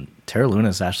 Terra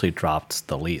Luna's actually dropped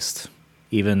the least,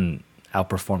 even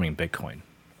outperforming Bitcoin.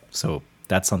 So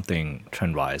that's something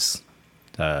trend wise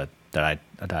that I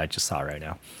just saw right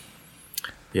now.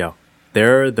 Yeah,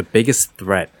 they're the biggest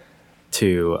threat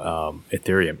to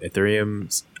Ethereum.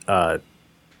 Ethereum's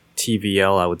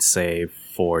TVL, I would say,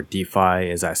 for DeFi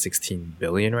is at 16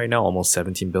 billion right now, almost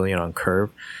 17 billion on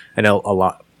Curve. I know a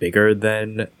lot bigger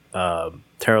than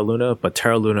Terra Luna, but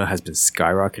Terra Luna has been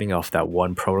skyrocketing off that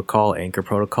one protocol, Anchor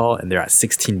Protocol, and they're at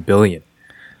 16 billion.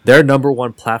 Their number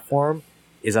one platform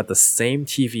is at the same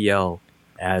TVL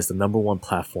as the number one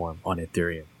platform on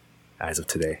Ethereum as of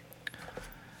today.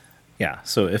 Yeah,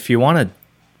 so if you want to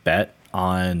bet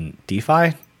on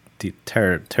DeFi,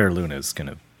 Terra Luna is going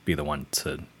to be the one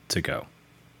to go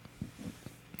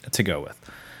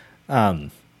with. All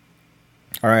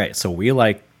right, so we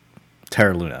like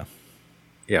Terra Luna.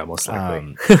 Yeah, most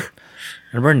likely.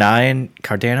 Number 9,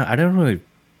 Cardano. I don't really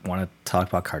want to talk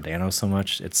about Cardano so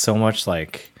much. It's so much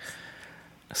like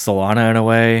Solana in a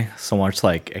way, so much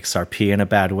like XRP in a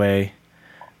bad way.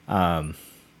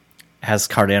 Has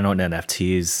Cardano and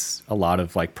NFTs, a lot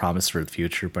of like promise for the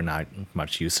future, but not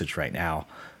much usage right now.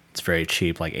 It's very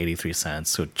cheap, like 83 cents.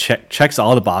 So checks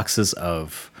all the boxes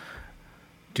of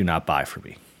do not buy for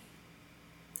me.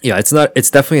 Yeah, it's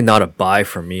definitely not a buy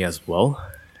for me as well.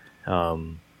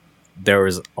 There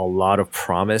was a lot of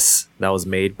promise that was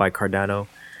made by Cardano,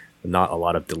 not a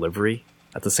lot of delivery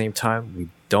at the same time. We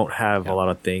don't have a lot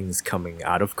of things coming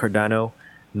out of Cardano,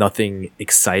 nothing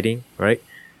exciting, right?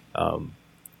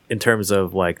 In terms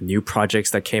of like new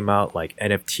projects that came out, like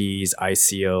NFTs,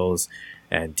 ICOs,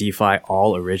 and DeFi,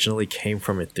 all originally came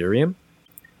from Ethereum,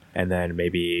 and then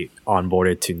maybe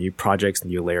onboarded to new projects,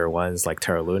 new layer ones like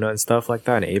Terra Luna and stuff like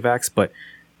that, and AVAX. But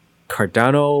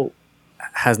Cardano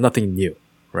has nothing new,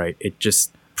 right? It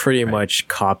just pretty much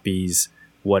copies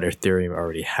what Ethereum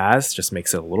already has, just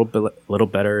makes it a little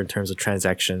better in terms of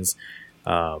transactions,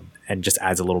 and just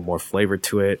adds a little more flavor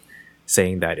to it,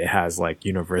 saying that it has like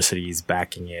universities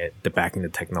backing the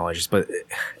technologies, but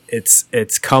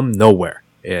it's come nowhere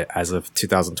as of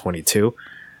 2022,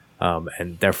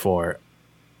 and therefore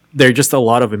there's just a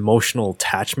lot of emotional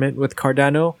attachment with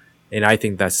Cardano, and I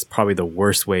think that's probably the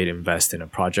worst way to invest in a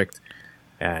project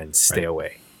and stay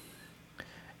away.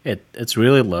 It's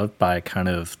really loved by kind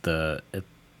of the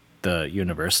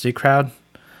university crowd,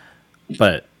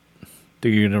 but the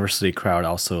university crowd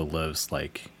also loves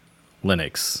like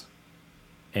Linux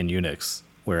and Unix,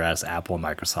 whereas Apple and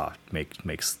Microsoft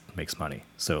makes money.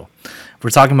 So if we're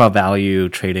talking about value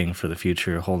trading for the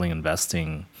future, holding,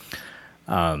 investing,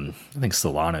 I think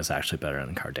Solana is actually better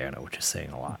than Cardano, which is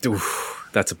saying a lot. Oof,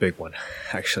 that's a big one.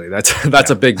 Actually, that's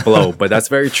a big blow, but that's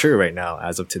very true right now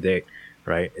as of today,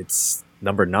 right? It's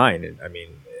number 9. I mean,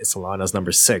 Solana's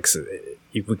number 6.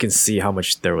 We can see how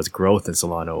much there was growth in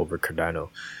Solana over Cardano.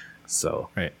 So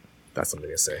Right. that's something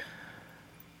to say.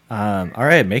 All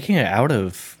right, making it out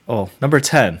of number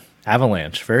 10,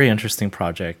 Avalanche, very interesting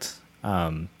project.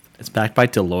 It's backed by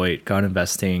Deloitte, got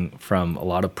investing from a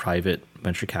lot of private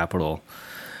venture capital,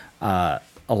 a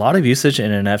lot of usage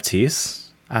in NFTs.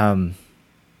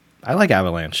 I like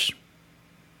Avalanche.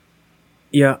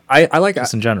 Yeah, I like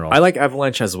Just in general. I like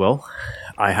Avalanche as well.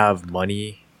 I have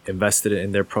money invested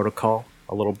in their protocol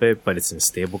a little bit, but it's in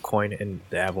stablecoin in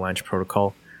the Avalanche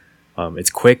protocol.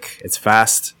 It's quick, it's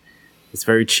fast, it's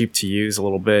very cheap to use a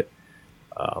little bit.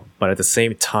 But at the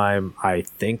same time, I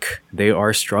think they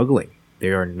are struggling. They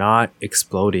are not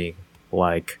exploding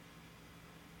like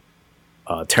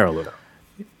Terra Luna.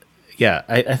 Yeah,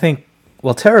 I think,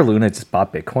 well, Terra Luna just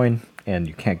bought Bitcoin, and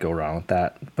you can't go wrong with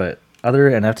that. But other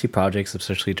NFT projects,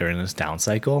 especially during this down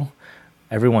cycle,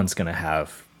 everyone's going to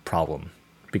have problem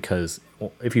because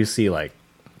if you see like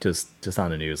just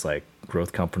on the news, like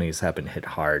growth companies have been hit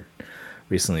hard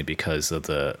recently because of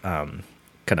the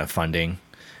kind of funding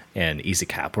and easy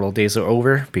capital days are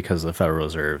over because the Federal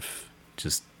Reserve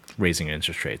just raising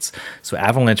interest rates. So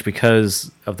Avalanche, because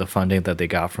of the funding that they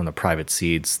got from the private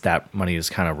seeds, that money is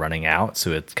kind of running out.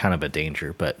 So it's kind of a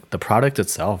danger. But the product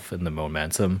itself and the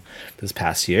momentum this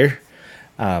past year,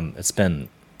 it's been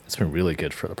really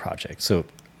good for the project. So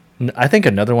I think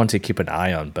another one to keep an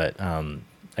eye on. But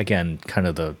again, kind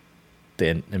of the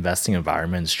investing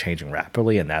environment is changing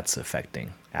rapidly, and that's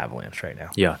affecting Avalanche right now.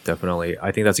 Yeah, definitely.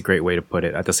 I think that's a great way to put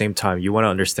it. At the same time, you want to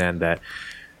understand that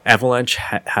Avalanche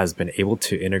has been able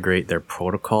to integrate their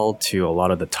protocol to a lot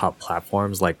of the top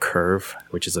platforms like Curve,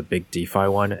 which is a big DeFi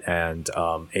one, and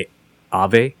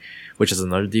Aave, which is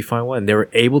another DeFi one. And they were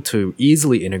able to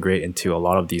easily integrate into a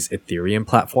lot of these Ethereum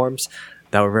platforms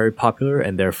that were very popular,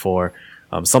 and therefore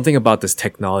something about this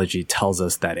technology tells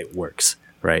us that it works,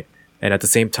 right? And at the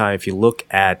same time, if you look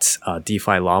at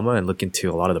DeFi Llama and look into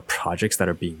a lot of the projects that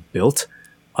are being built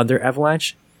under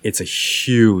Avalanche, it's a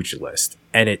huge list,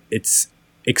 and it's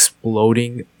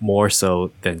exploding more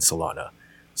so than Solana.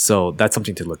 So that's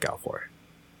something to look out for.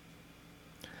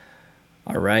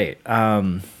 All right.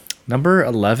 Number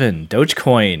 11,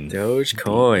 Dogecoin.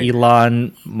 Dogecoin. The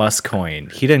Elon Musk coin.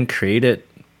 He didn't create it,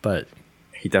 but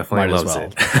he definitely loves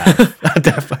it.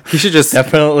 He should just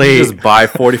buy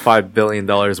 $45 billion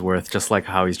worth, just like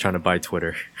how he's trying to buy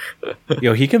Twitter.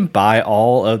 Yo, he can buy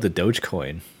all of the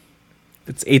Dogecoin.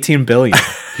 It's 18 billion.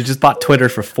 He just bought Twitter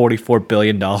for $44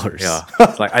 billion. Yeah.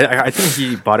 Like I think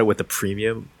he bought it with the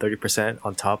premium 30%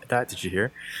 on top of that. Did you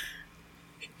hear?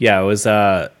 Yeah, it was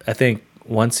I think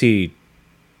once he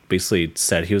basically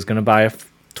said he was gonna buy it,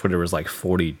 Twitter was like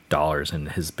 $40 and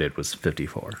his bid was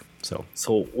 54. So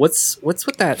what's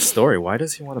with that story? Why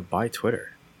does he want to buy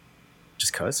Twitter?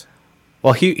 Just cause?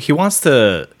 Well, he wants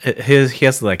to he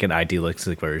has like an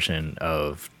idealistic version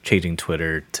of changing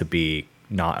Twitter to be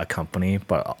not a company,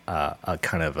 but a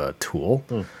kind of a tool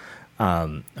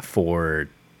for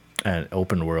an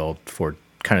open world, for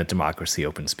kind of democracy,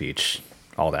 open speech,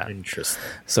 all that. Interesting.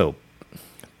 So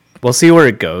we'll see where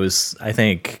it goes. I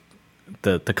think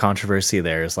the controversy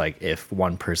there is like if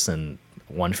one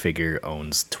figure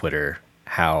owns Twitter,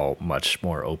 how much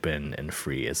more open and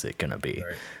free is it going to be?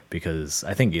 Right. Because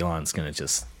I think Elon's going to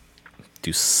just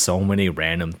do so many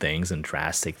random things and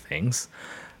drastic things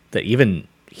that even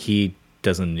he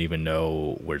doesn't even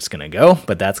know where it's gonna go,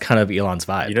 but that's kind of Elon's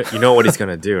vibe. You know what he's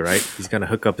gonna do, right? He's gonna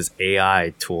hook up his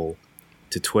AI tool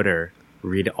to Twitter,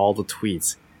 read all the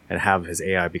tweets, and have his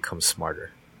AI become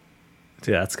smarter.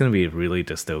 Dude, that's gonna be really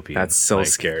dystopian. That's so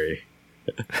scary.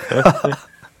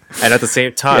 And at the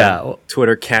same time,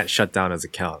 Twitter can't shut down his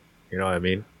account. You know what I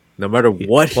mean? No matter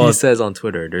what he says on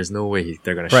Twitter, there's no way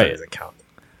they're gonna shut his account.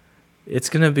 It's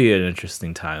gonna be an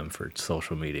interesting time for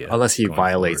social media, unless he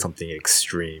violates something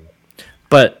extreme.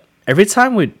 But every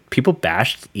time people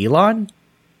bashed Elon,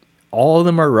 all of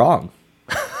them are wrong.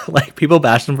 Like people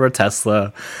bashed him for a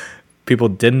Tesla. People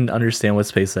didn't understand what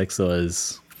SpaceX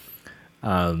was.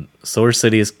 Solar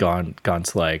City has gone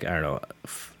to like, I don't know.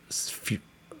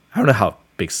 I don't know how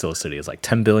big Solar City is, like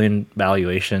 10 billion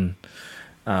valuation.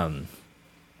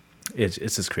 it's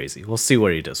just crazy. We'll see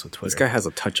what he does with This Twitter. guy has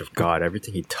a touch of God.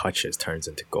 Everything he touches turns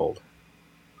into gold.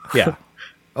 Yeah.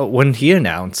 Oh, when he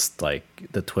announced like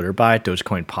the Twitter buy,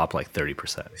 Dogecoin popped like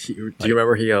 30%. Do you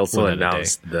remember he also within a day.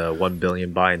 announced the 1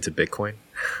 billion buy into Bitcoin?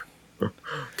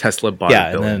 Tesla bought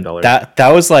Yeah, $1 billion. and then that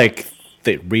was like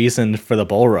the reason for the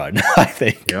bull run, I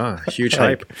think. Yeah, huge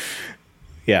Like, hype.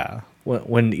 Yeah.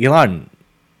 When Elon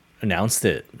announced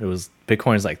it, it was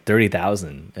Bitcoin is like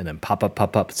 30,000 and then pop up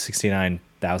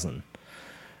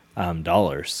 $69,000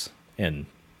 dollars. And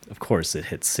of course it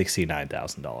hits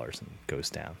 $69,000 and goes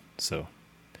down. So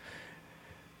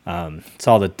it's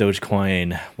all the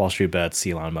Dogecoin, Wall Street bets,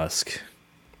 Elon Musk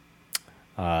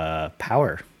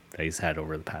power that he's had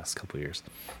over the past couple of years.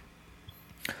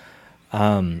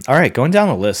 All right, going down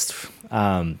the list,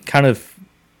 kind of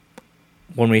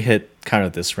when we hit kind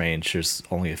of this range, there's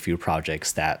only a few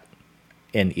projects that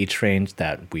in each range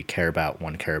that we care about,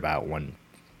 one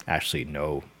actually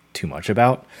know too much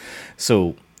about.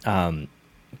 So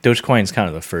Dogecoin is kind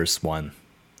of the first one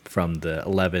from the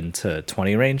 11 to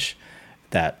 20 range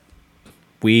that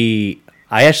I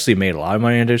actually made a lot of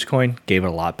money on Dogecoin, gave it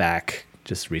a lot back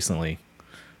just recently,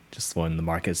 just when the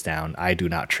market's down. I do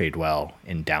not trade well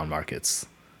in down markets.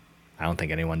 I don't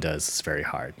think anyone does. It's very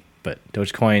hard. But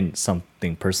Dogecoin,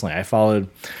 something personally I followed.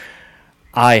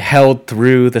 I held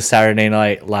through the Saturday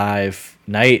Night Live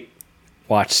night,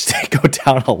 watched it go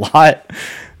down a lot.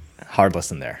 Hard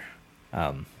lesson there.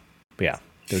 But yeah,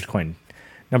 Dogecoin,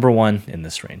 number one in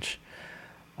this range.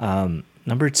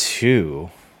 Number two,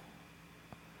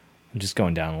 I'm just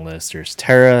going down the list. There's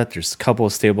Terra. There's a couple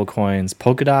of stable coins.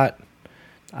 Polkadot.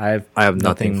 I have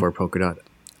nothing for Polkadot.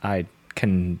 I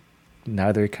can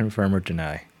neither confirm or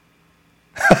deny.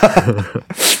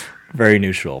 Very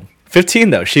neutral. 15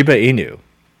 though, Shiba Inu.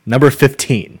 Number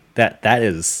 15. That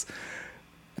is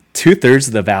 2/3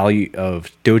 of the value of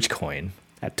Dogecoin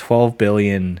at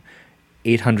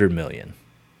 12,800,000,000.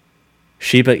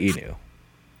 Shiba Inu.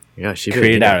 Yeah, Shiba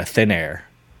Created Inu. out of thin air.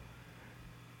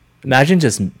 Imagine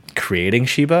just creating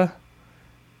Shiba.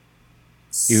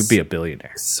 You'd be a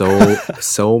billionaire.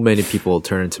 So many people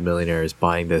turn into millionaires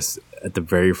buying this at the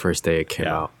very first day it came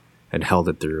out and held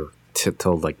it through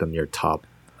till like the near top,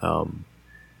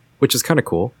 which is kind of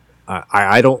cool.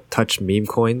 I don't touch meme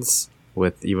coins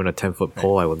with even a 10-foot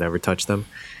pole. I will never touch them.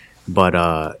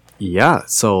 But yeah,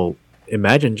 so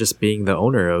imagine just being the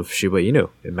owner of Shiba Inu.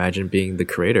 Imagine being the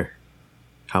creator.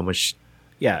 How much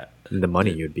the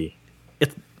money you'd be.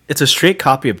 It's a straight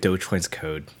copy of Dogecoin's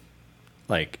code.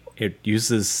 Like, it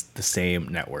uses the same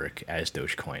network as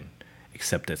Dogecoin,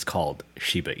 except it's called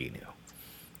Shiba Inu.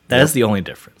 That is the only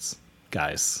difference,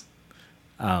 guys.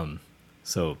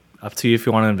 So up to you if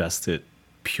you want to invest it.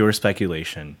 Pure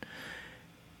speculation.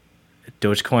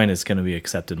 Dogecoin is going to be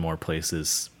accepted more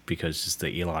places because just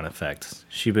the Elon effect.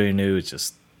 Shiba Inu is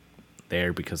just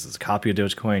there because it's a copy of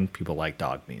Dogecoin. People like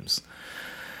dog memes.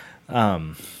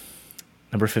 Number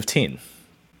 15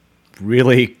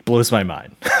 really blows my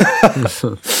mind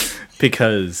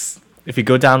because if you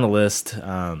go down the list,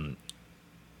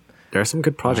 There are some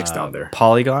good projects down there.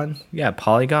 Polygon,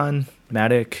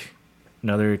 Matic,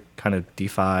 another kind of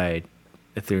DeFi,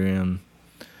 Ethereum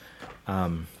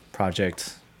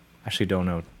project. Actually, don't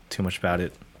know too much about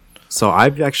it. So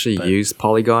I've actually used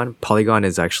Polygon. Polygon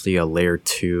is actually a layer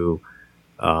 2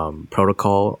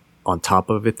 protocol on top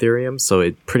of Ethereum. So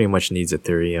it pretty much needs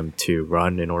Ethereum to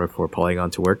run in order for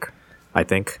Polygon to work, I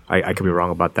think. I could be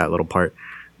wrong about that little part.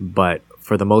 But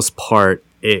for the most part,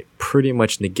 it pretty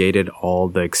much negated all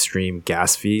the extreme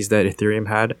gas fees that Ethereum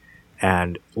had.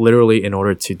 And literally, in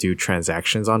order to do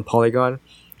transactions on Polygon,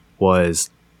 was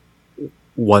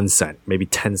 1 cent, maybe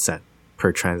 10 cent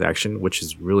per transaction, which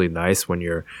is really nice when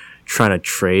you're trying to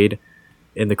trade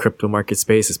in the crypto market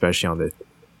space, especially on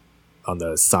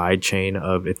the side chain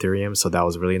of Ethereum. So that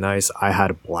was really nice. I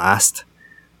had a blast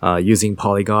using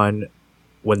Polygon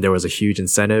when there was a huge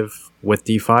incentive with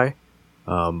DeFi.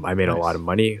 I made a lot of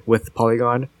money with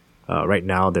Polygon. Right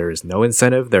now, there is no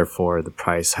incentive, therefore the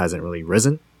price hasn't really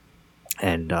risen.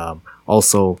 And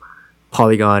also,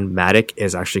 Polygon Matic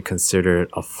is actually considered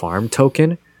a farm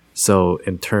token. So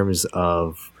in terms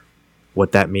of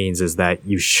what that means is that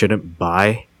you shouldn't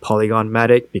buy Polygon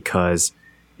Matic because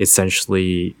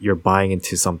essentially you're buying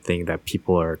into something that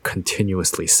people are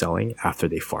continuously selling after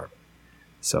they farm.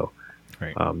 So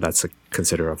that's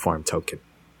considered a farm token.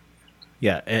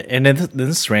 Yeah, and in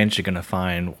this range, you're going to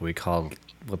find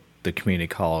what the community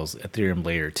calls Ethereum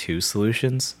Layer 2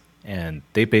 solutions. And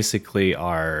they basically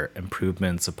are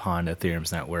improvements upon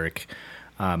Ethereum's network.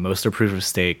 Most are proof of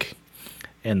stake,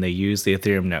 and they use the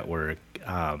Ethereum network,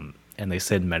 and they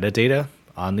send metadata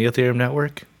on the Ethereum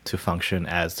network to function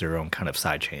as their own kind of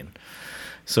sidechain.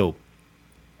 So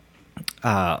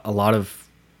a lot of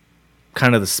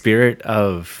kind of the spirit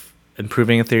of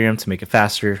improving Ethereum to make it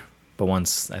faster. But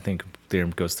once I think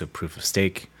Ethereum goes to proof of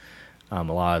stake, a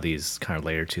lot of these kind of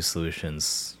layer 2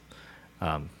 solutions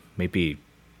may be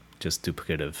just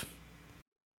duplicative.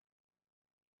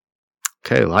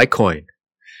 Okay, Litecoin.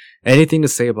 Anything to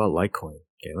say about Litecoin,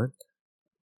 Galen?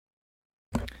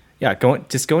 Yeah,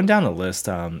 going down the list.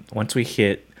 Once we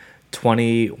hit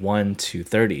 21 to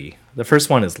 30, the first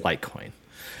one is Litecoin.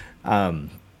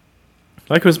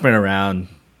 Litecoin's been around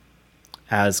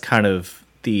as kind of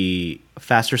the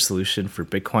faster solution for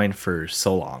Bitcoin for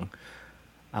so long.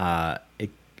 It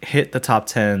hit the top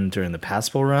 10 during the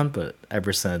past bull run, but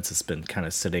ever since it's been kind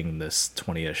of sitting in this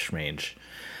 20-ish range.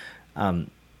 I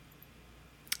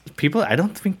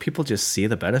don't think people just see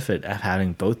the benefit of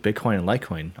having both Bitcoin and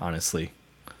Litecoin, honestly.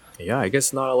 Yeah, I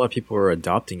guess not a lot of people are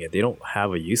adopting it. They don't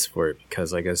have a use for it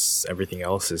because I guess everything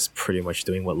else is pretty much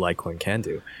doing what Litecoin can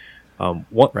do.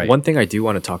 One thing I do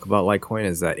want to talk about Litecoin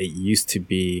is that it used to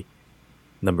be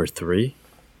number 3.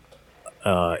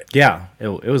 Yeah,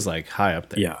 it was like high up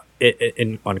there. Yeah,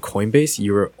 on Coinbase,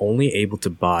 you were only able to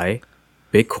buy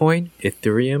Bitcoin,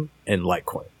 Ethereum, and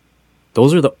Litecoin.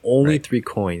 Those are the only 3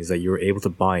 coins that you were able to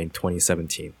buy in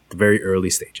 2017, the very early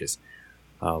stages.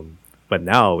 But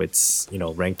now it's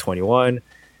ranked 21.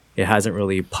 It hasn't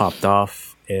really popped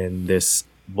off in this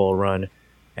bull run,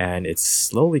 and it's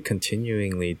slowly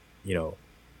continuingly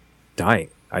dying,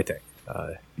 I think,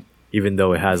 even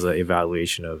though it has an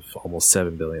evaluation of almost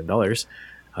 $7 billion,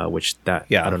 which I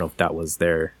don't know if that was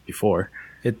there before.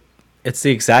 It's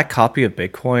the exact copy of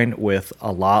Bitcoin with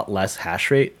a lot less hash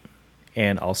rate,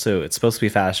 and also it's supposed to be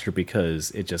faster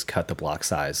because it just cut the block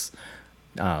size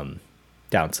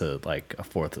down to like a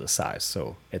fourth of the size.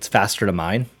 So it's faster to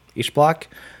mine each block.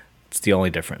 It's the only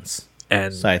difference.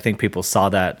 And so I think people saw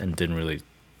that and didn't really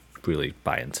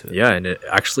buy into it. Yeah, and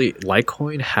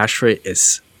Litecoin hash rate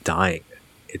is dying.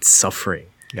 It's suffering.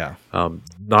 Yeah.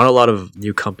 Not a lot of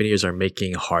new companies are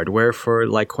making hardware for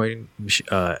Litecoin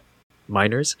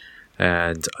miners,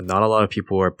 and not a lot of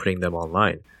people are putting them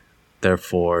online.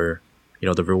 Therefore,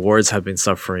 the rewards have been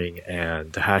suffering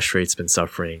and the hash rate's been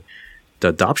suffering. The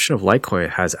adoption of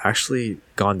Litecoin has actually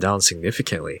gone down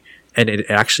significantly, and it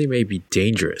actually may be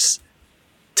dangerous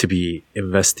to be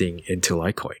investing into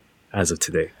Litecoin as of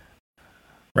today.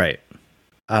 Right.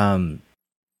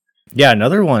 Yeah,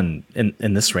 another one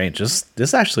in this range. This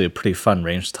is actually a pretty fun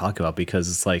range to talk about because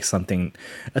it's like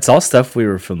it's all stuff we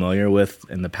were familiar with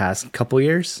in the past couple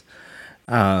years.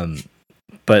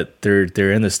 But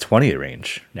they're in this 20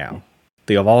 range now.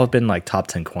 They have all been like top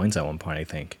 10 coins at one point, I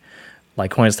think.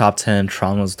 Litecoin is top 10,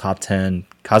 Tron was top 10,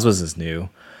 Cosmos is new.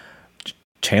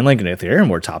 Chainlink and Ethereum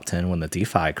were top 10 when the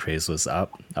DeFi craze was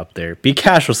up there.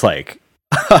 Bcash was like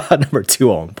number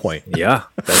 2 on point. Yeah,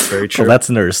 that's very true. So that's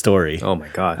another story. Oh my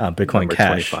god. Bitcoin number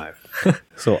Cash. 25.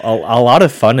 So a lot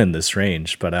of fun in this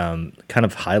range, but kind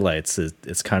of highlights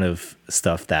it's kind of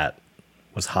stuff that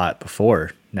was hot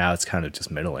before. Now it's kind of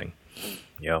just middling.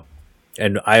 Yeah.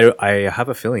 And I have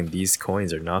a feeling these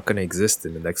coins are not going to exist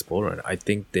in the next bull run. I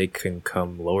think they can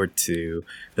come lower to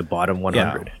the bottom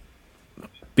 100.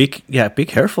 Yeah. Be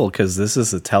careful because this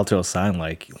is a telltale sign.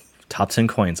 Like top 10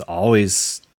 coins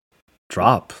always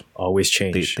drop, always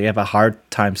change. They have a hard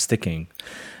time sticking.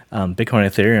 Bitcoin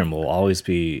and Ethereum will always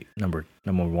be number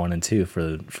 1 and 2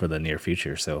 for the near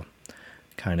future. So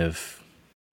kind of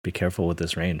be careful with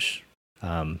this range.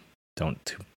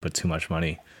 Don't put too much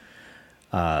money.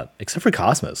 Except for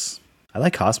Cosmos. I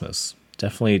like Cosmos.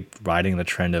 Definitely riding the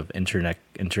trend of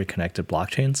interconnected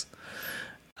blockchains.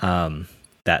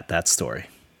 That story.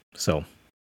 So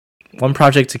one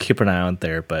project to keep an eye on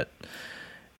there, but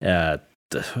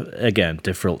again,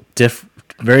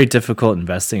 very difficult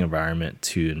investing environment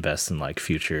to invest in like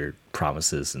future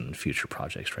promises and future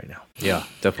projects right now. Yeah,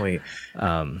 definitely.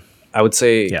 I would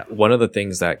say one of the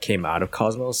things that came out of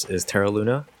Cosmos is Terra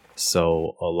Luna.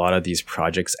 So a lot of these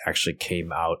projects actually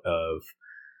came out of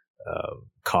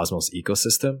Cosmos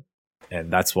ecosystem. And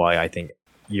that's why I think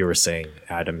you were saying,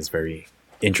 Adam, is very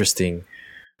interesting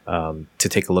to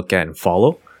take a look at and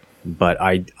follow. But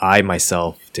I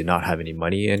myself did not have any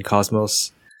money in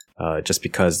Cosmos just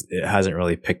because it hasn't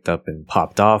really picked up and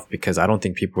popped off, because I don't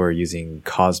think people are using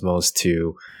Cosmos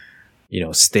to,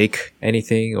 stake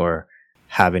anything or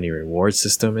have any reward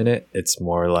system in it. It's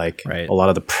more like a lot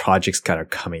of the projects that are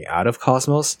coming out of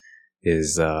Cosmos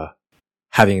is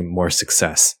having more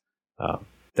success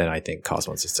than I think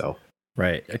Cosmos itself.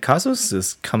 Right. Cosmos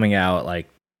is coming out like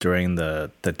during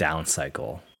the down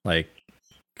cycle. Like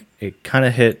it kind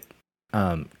of hit,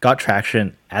 got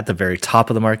traction at the very top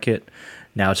of the market.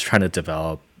 Now it's trying to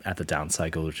develop at the down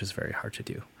cycle, which is very hard to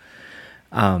do.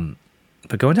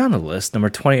 But going down the list, number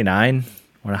 29,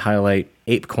 I want to highlight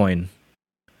ApeCoin.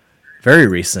 Very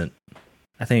recent.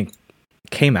 I think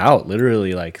came out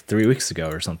literally like 3 weeks ago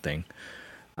or something.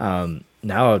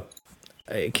 Now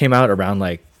it came out around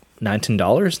like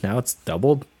 $19. Now it's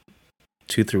doubled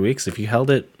 2-3 weeks. If you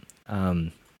held it,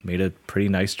 made a pretty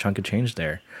nice chunk of change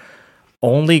there.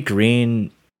 Only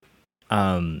green,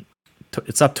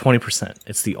 it's up 20%.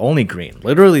 It's the only green,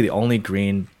 literally the only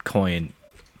green coin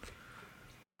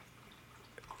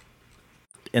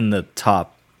in the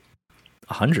top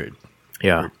 100.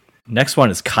 Yeah. Next one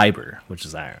is Kyber, which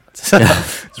is iron.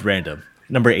 It's random.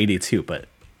 Number 82, but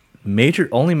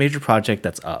only major project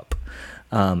that's up.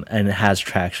 And it has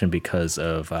traction because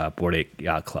of Bored Ape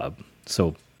Yacht Club.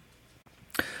 So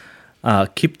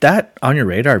keep that on your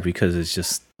radar because it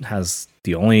just has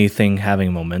the only thing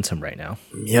having momentum right now.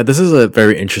 Yeah, this is a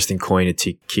very interesting coin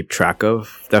to keep track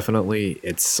of. Definitely,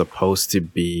 it's supposed to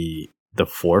be the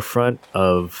forefront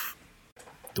of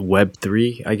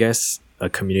Web3, I guess, a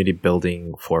community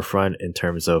building forefront in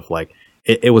terms of like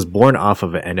it was born off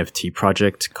of an NFT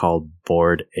project called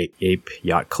Bored Ape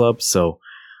Yacht Club. So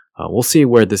we'll see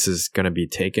where this is going to be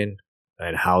taken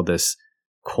and how this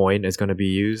coin is going to be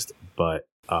used. But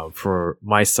for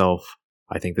myself,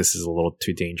 I think this is a little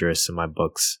too dangerous in my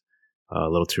books, a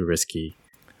little too risky,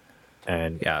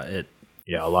 and a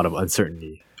lot of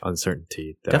uncertainty.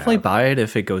 Definitely buy it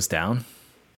if it goes down.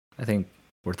 I think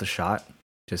worth a shot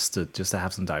just to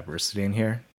have some diversity in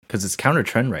here because it's counter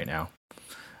trend right now.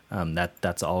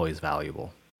 That's always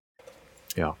valuable.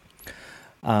 Yeah.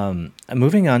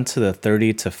 Moving on to the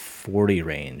 30 to 40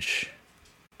 range.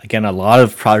 Again, a lot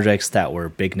of projects that were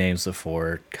big names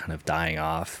before kind of dying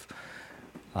off.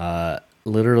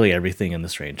 Literally everything in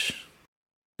this range,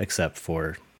 except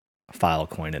for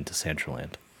Filecoin and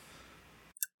Decentraland.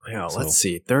 Yeah, so, let's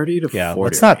see, 30 to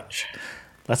 40 range.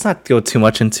 Let's not go too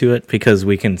much into it because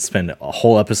we can spend a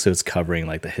whole episodes covering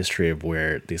like the history of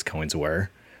where these coins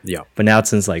were. Yeah. But now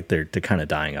since like they're kind of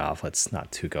dying off, let's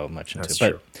not go much into it.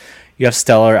 True. But you have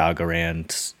Stellar,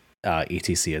 Algorand,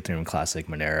 ETC, Ethereum Classic,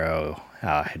 Monero,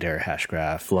 Hedera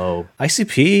Hashgraph, Flow,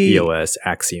 ICP, EOS,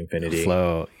 Axie Infinity.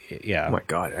 Flow, yeah. Oh my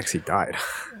god, Axie died.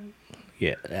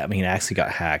 Yeah, I mean, Axie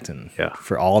got hacked, and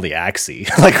for all the Axie,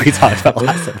 like we talked about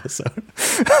last episode.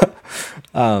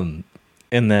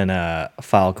 And then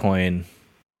Filecoin.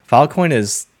 Filecoin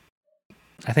is,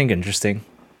 I think, interesting.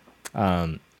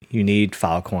 You need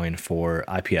Filecoin for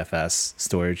IPFS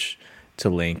storage to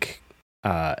link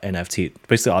NFT,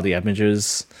 basically all the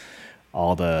images,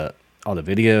 all the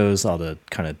videos, all the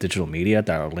kind of digital media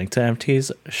that are linked to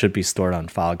NFTs should be stored on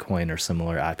Filecoin or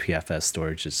similar IPFS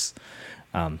storages.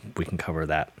 We can cover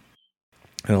that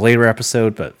in a later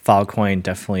episode, but Filecoin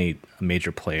definitely a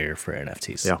major player for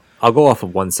NFTs. Yeah, I'll go off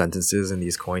of one sentences in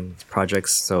these coin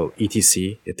projects. So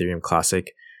ETC, Ethereum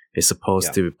Classic, is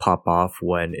supposed to pop off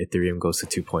when Ethereum goes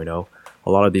to 2.0. A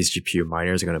lot of these GPU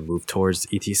miners are going to move towards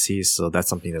ETC, so that's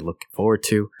something to look forward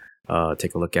to,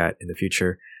 take a look at in the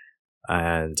future.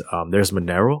 And there's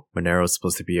Monero. Monero is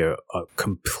supposed to be a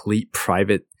complete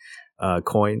private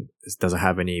coin. It doesn't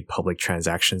have any public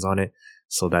transactions on it,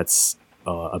 so that's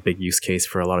a big use case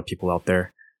for a lot of people out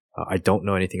there. I don't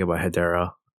know anything about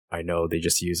Hedera. I know they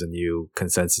just use a new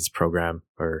consensus program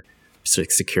or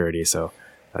security, so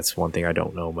that's one thing I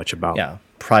don't know much about. Yeah,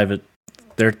 private.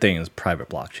 Their thing is private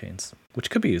blockchains, which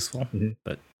could be useful,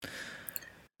 but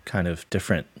kind of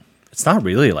different. It's not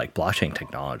really like blockchain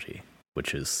technology,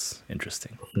 which is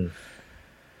interesting.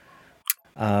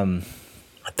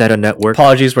 Data network.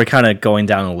 Apologies, we're kind of going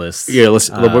down the list. Yeah, we're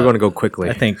going to go quickly.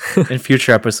 I think in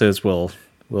future episodes we'll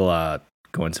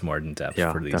go into more in depth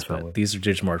for these. Definitely. But these are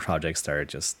just more projects that are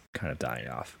just kind of dying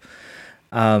off.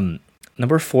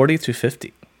 Number 40 to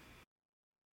 50.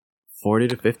 40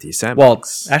 to 50.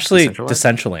 Sandbox. Well, actually,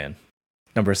 Decentraland.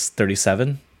 Number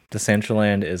 37.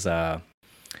 Decentraland is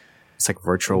it's like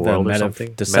virtual world or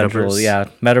something.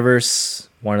 Metaverse. Metaverse.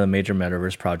 One of the major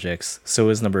metaverse projects. So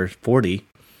is number 40.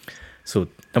 So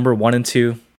number 1 and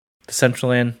 2,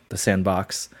 Decentraland, the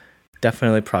Sandbox,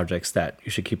 definitely projects that you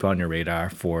should keep on your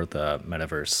radar for the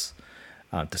metaverse,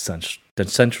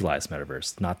 decentralized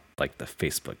metaverse, not like the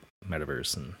Facebook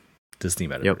metaverse and Disney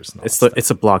metaverse. Yep.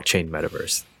 It's a blockchain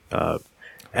metaverse.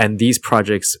 And these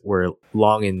projects were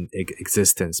long in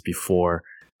existence before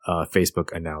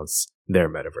Facebook announced their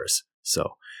metaverse.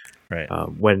 So, right.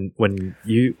 When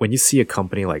you see a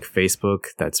company like Facebook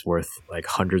that's worth like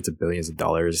hundreds of billions of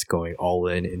dollars going all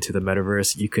into the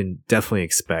metaverse, you can definitely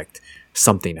expect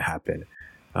something to happen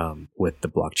with the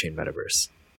blockchain metaverse.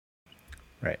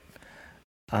 Right.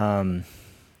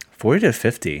 40 to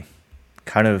 50.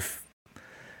 kind of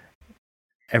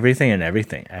everything and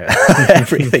everything,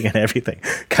 everything and everything.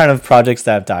 Kind of projects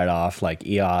that have died off, like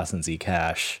EOS and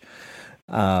Zcash,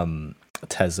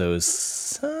 Tezos.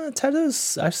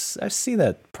 I see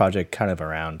that project kind of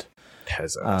around.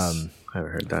 Tezos. I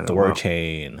haven't heard that.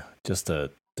 Thorchain, just a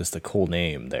cool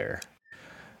name there.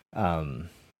 And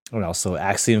also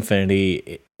Axie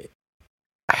Infinity.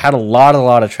 I had a lot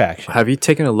of traction. Have you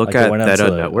taken a look at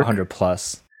Theta Network? 100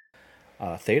 plus.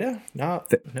 Theta? No.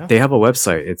 They have a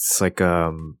website. It's like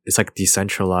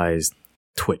decentralized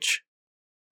Twitch.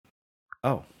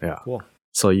 Oh, yeah, cool.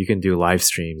 So you can do live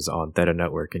streams on Theta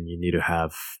Network, and you need to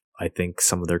have, I think,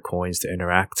 some of their coins to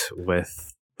interact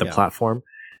with the platform.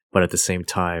 But at the same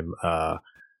time,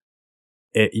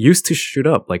 it used to shoot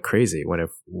up like crazy when it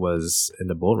was in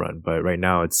the bull run, but right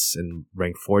now it's in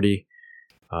rank 40.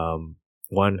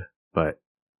 But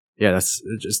yeah, that's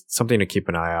just something to keep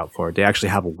an eye out for. They actually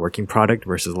have a working product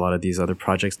versus a lot of these other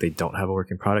projects. They don't have a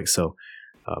working product. So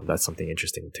that's something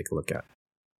interesting to take a look at.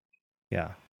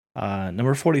 Yeah.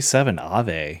 Number 47,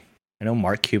 Aave. I know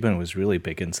Mark Cuban was really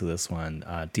big into this one.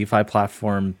 DeFi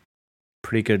platform,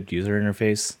 pretty good user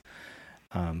interface.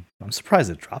 I'm surprised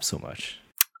it dropped so much.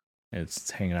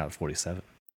 It's hanging out at 47.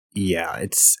 Yeah,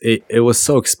 it was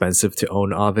so expensive to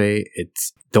own Aave.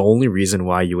 It's the only reason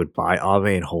why you would buy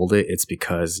Aave and hold it. It's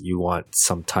because you want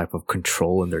some type of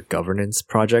control in their governance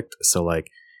project. So like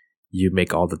you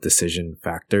make all the decision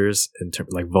factors in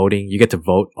terms like voting. You get to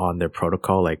vote on their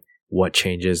protocol, like what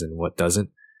changes and what doesn't.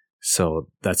 So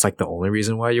that's like the only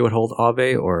reason why you would hold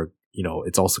Aave. Or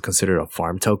it's also considered a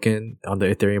farm token on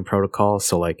the Ethereum protocol.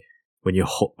 So like when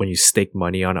you stake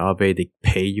money on Aave, they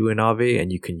pay you in Aave,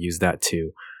 and you can use that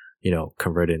to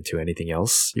convert it into anything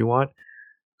else you want.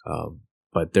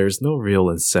 But there's no real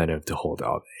incentive to hold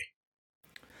Aave.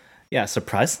 Yeah,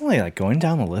 surprisingly, like going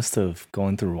down the list of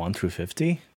going through 1 through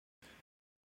 50,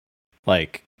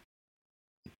 like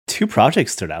 2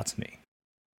 projects stood out to me.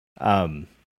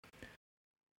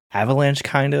 Avalanche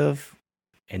kind of,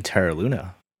 and Terra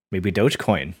Luna, maybe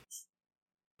Dogecoin.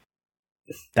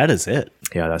 That is it.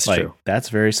 Yeah, that's like, true. That's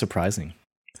very surprising.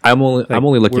 I'm only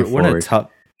looking forward.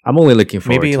 I'm only looking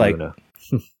forward maybe to like Luna.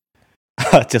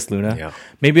 Just Luna. Yeah.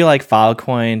 Maybe like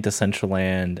Filecoin,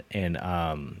 Decentraland, and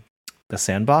the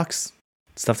Sandbox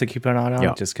stuff to keep an eye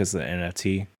on, just because of the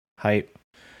NFT hype.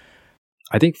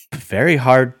 I think very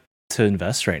hard to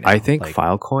invest right now. I think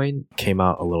Filecoin came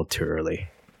out a little too early.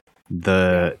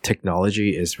 The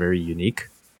technology is very unique.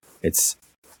 It's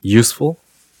useful,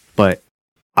 but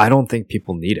I don't think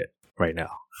people need it right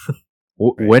now.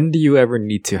 When do you ever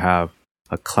need to have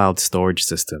a cloud storage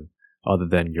system other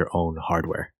than your own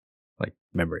hardware, like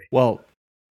memory? Well,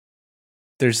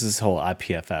 there's this whole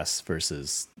IPFS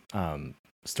versus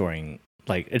storing.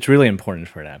 Like, it's really important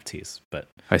for NFTs, but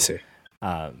I see.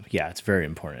 Yeah, it's very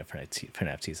important for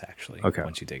NFTs actually. Okay.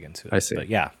 Once you dig into it, I see. But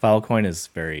yeah, Filecoin is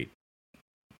very,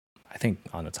 I think,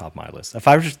 on the top of my list. If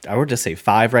I were to say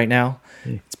 5 right now,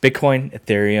 it's Bitcoin,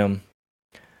 Ethereum,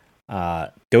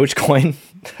 Dogecoin,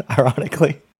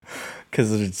 ironically,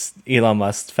 because it's Elon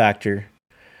Musk factor.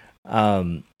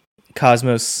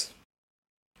 Cosmos,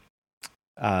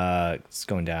 it's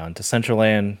going down to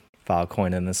Decentraland,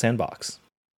 Filecoin, and the Sandbox.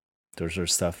 Those are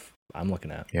stuff I'm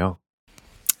looking at. Yeah.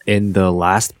 In the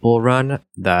last bull run,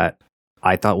 that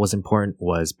I thought was important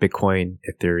was Bitcoin,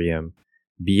 Ethereum,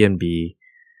 BNB,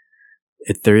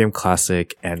 Ethereum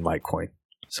Classic, and Litecoin.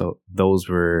 So those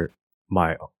were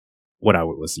what I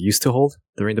was used to hold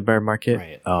during the bear market.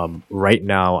 Right. Right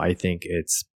now, I think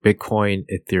it's Bitcoin,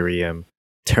 Ethereum,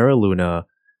 Terra Luna,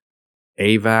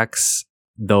 AVAX,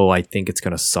 though I think it's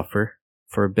going to suffer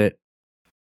for a bit.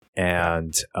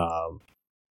 And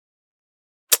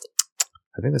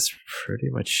I think that's pretty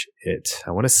much it.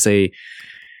 I want to say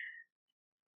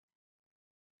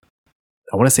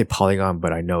Polygon,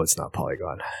 but I know it's not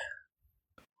Polygon.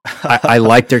 I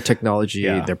like their technology,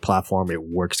 their platform. It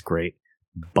works great,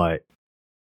 but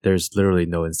there's literally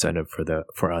no incentive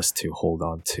for us to hold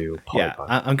on to Polygon.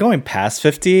 Yeah, I'm going past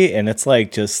 50, and it's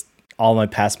like just all my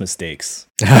past mistakes.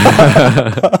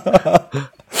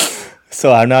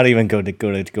 So I'm not even going to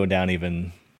go down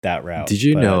even that route. Did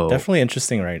you know? Definitely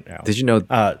interesting right now. Did you know?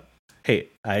 Hey,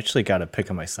 I actually got to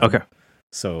pick up my son. Okay.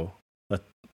 So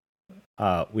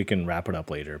we can wrap it up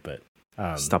later, but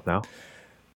stop now.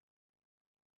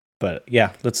 But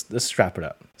yeah, let's wrap it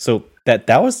up. So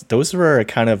those were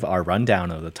kind of our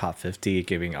rundown of the top 50,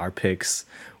 giving our picks.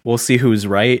 We'll see who's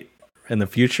right in the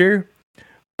future,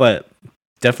 but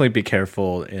definitely be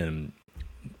careful and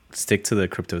stick to the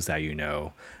cryptos that you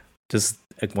know. Just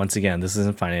once again, this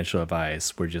isn't financial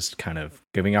advice. We're just kind of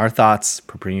giving our thoughts,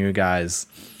 preparing you guys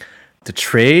to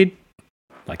trade.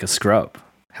 like a scrub.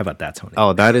 How about that, Tony?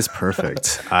 Oh, that is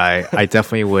perfect. I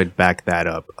definitely would back that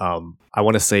up. I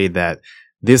want to say that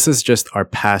this is just our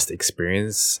past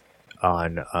experience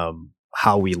on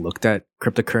how we looked at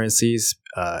cryptocurrencies.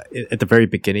 At the very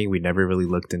beginning, we never really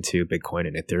looked into Bitcoin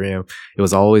and Ethereum. It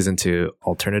was always into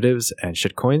alternatives and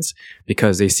shitcoins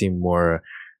because they seem more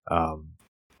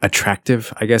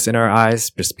attractive, I guess, in our eyes,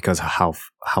 just because of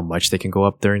how much they can go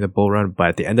up during the bull run. But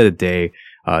at the end of the day,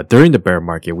 during the bear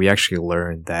market, we actually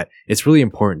learned that it's really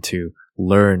important to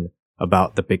learn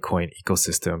about the Bitcoin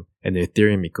ecosystem and the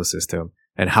Ethereum ecosystem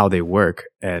and how they work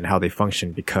and how they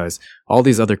function, because all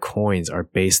these other coins are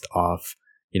based off,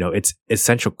 its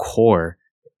essential core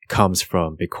comes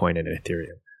from Bitcoin and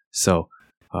Ethereum. So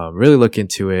really look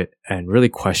into it and really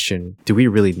question, do we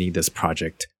really need this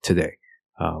project today?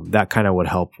 That kind of would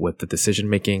help with the decision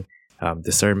making,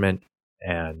 discernment,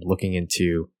 and looking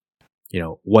into,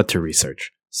 what to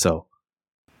research. So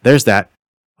there's that.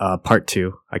 Part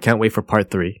 2. I can't wait for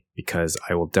part 3 because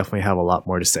I will definitely have a lot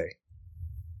more to say.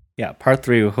 Yeah, part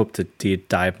 3, we hope to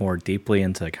dive more deeply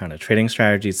into kind of trading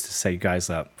strategies to set you guys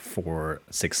up for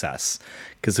success.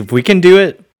 Because if we can do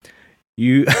it,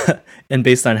 and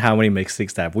based on how many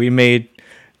mistakes that we made,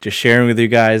 just sharing with you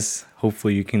guys,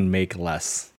 hopefully you can make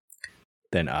less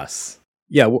than us.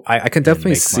 Yeah, well, I can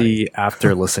definitely see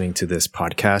after listening to this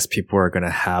podcast, people are going to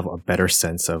have a better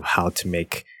sense of how to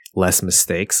make less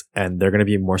mistakes, and they're going to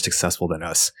be more successful than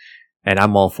us. And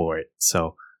I'm all for it.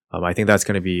 So I think that's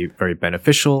going to be very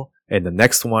beneficial. In the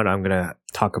next one, I'm going to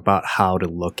talk about how to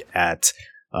look at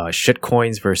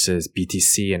shitcoins versus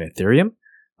BTC and Ethereum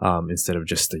instead of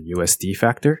just the USD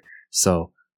factor.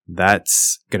 So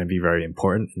that's going to be very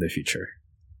important in the future.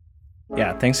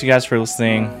 Yeah, thanks you guys for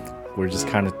listening. We're just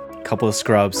kind of a couple of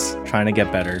scrubs trying to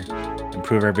get better,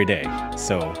 improve every day.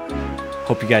 So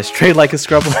hope you guys trade like a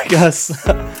scrub like us,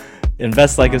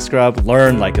 invest like a scrub,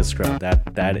 learn like a scrub.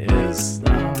 That is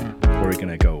what we're going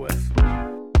to go with.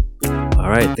 All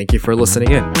right. Thank you for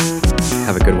listening in.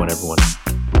 Have a good one, everyone.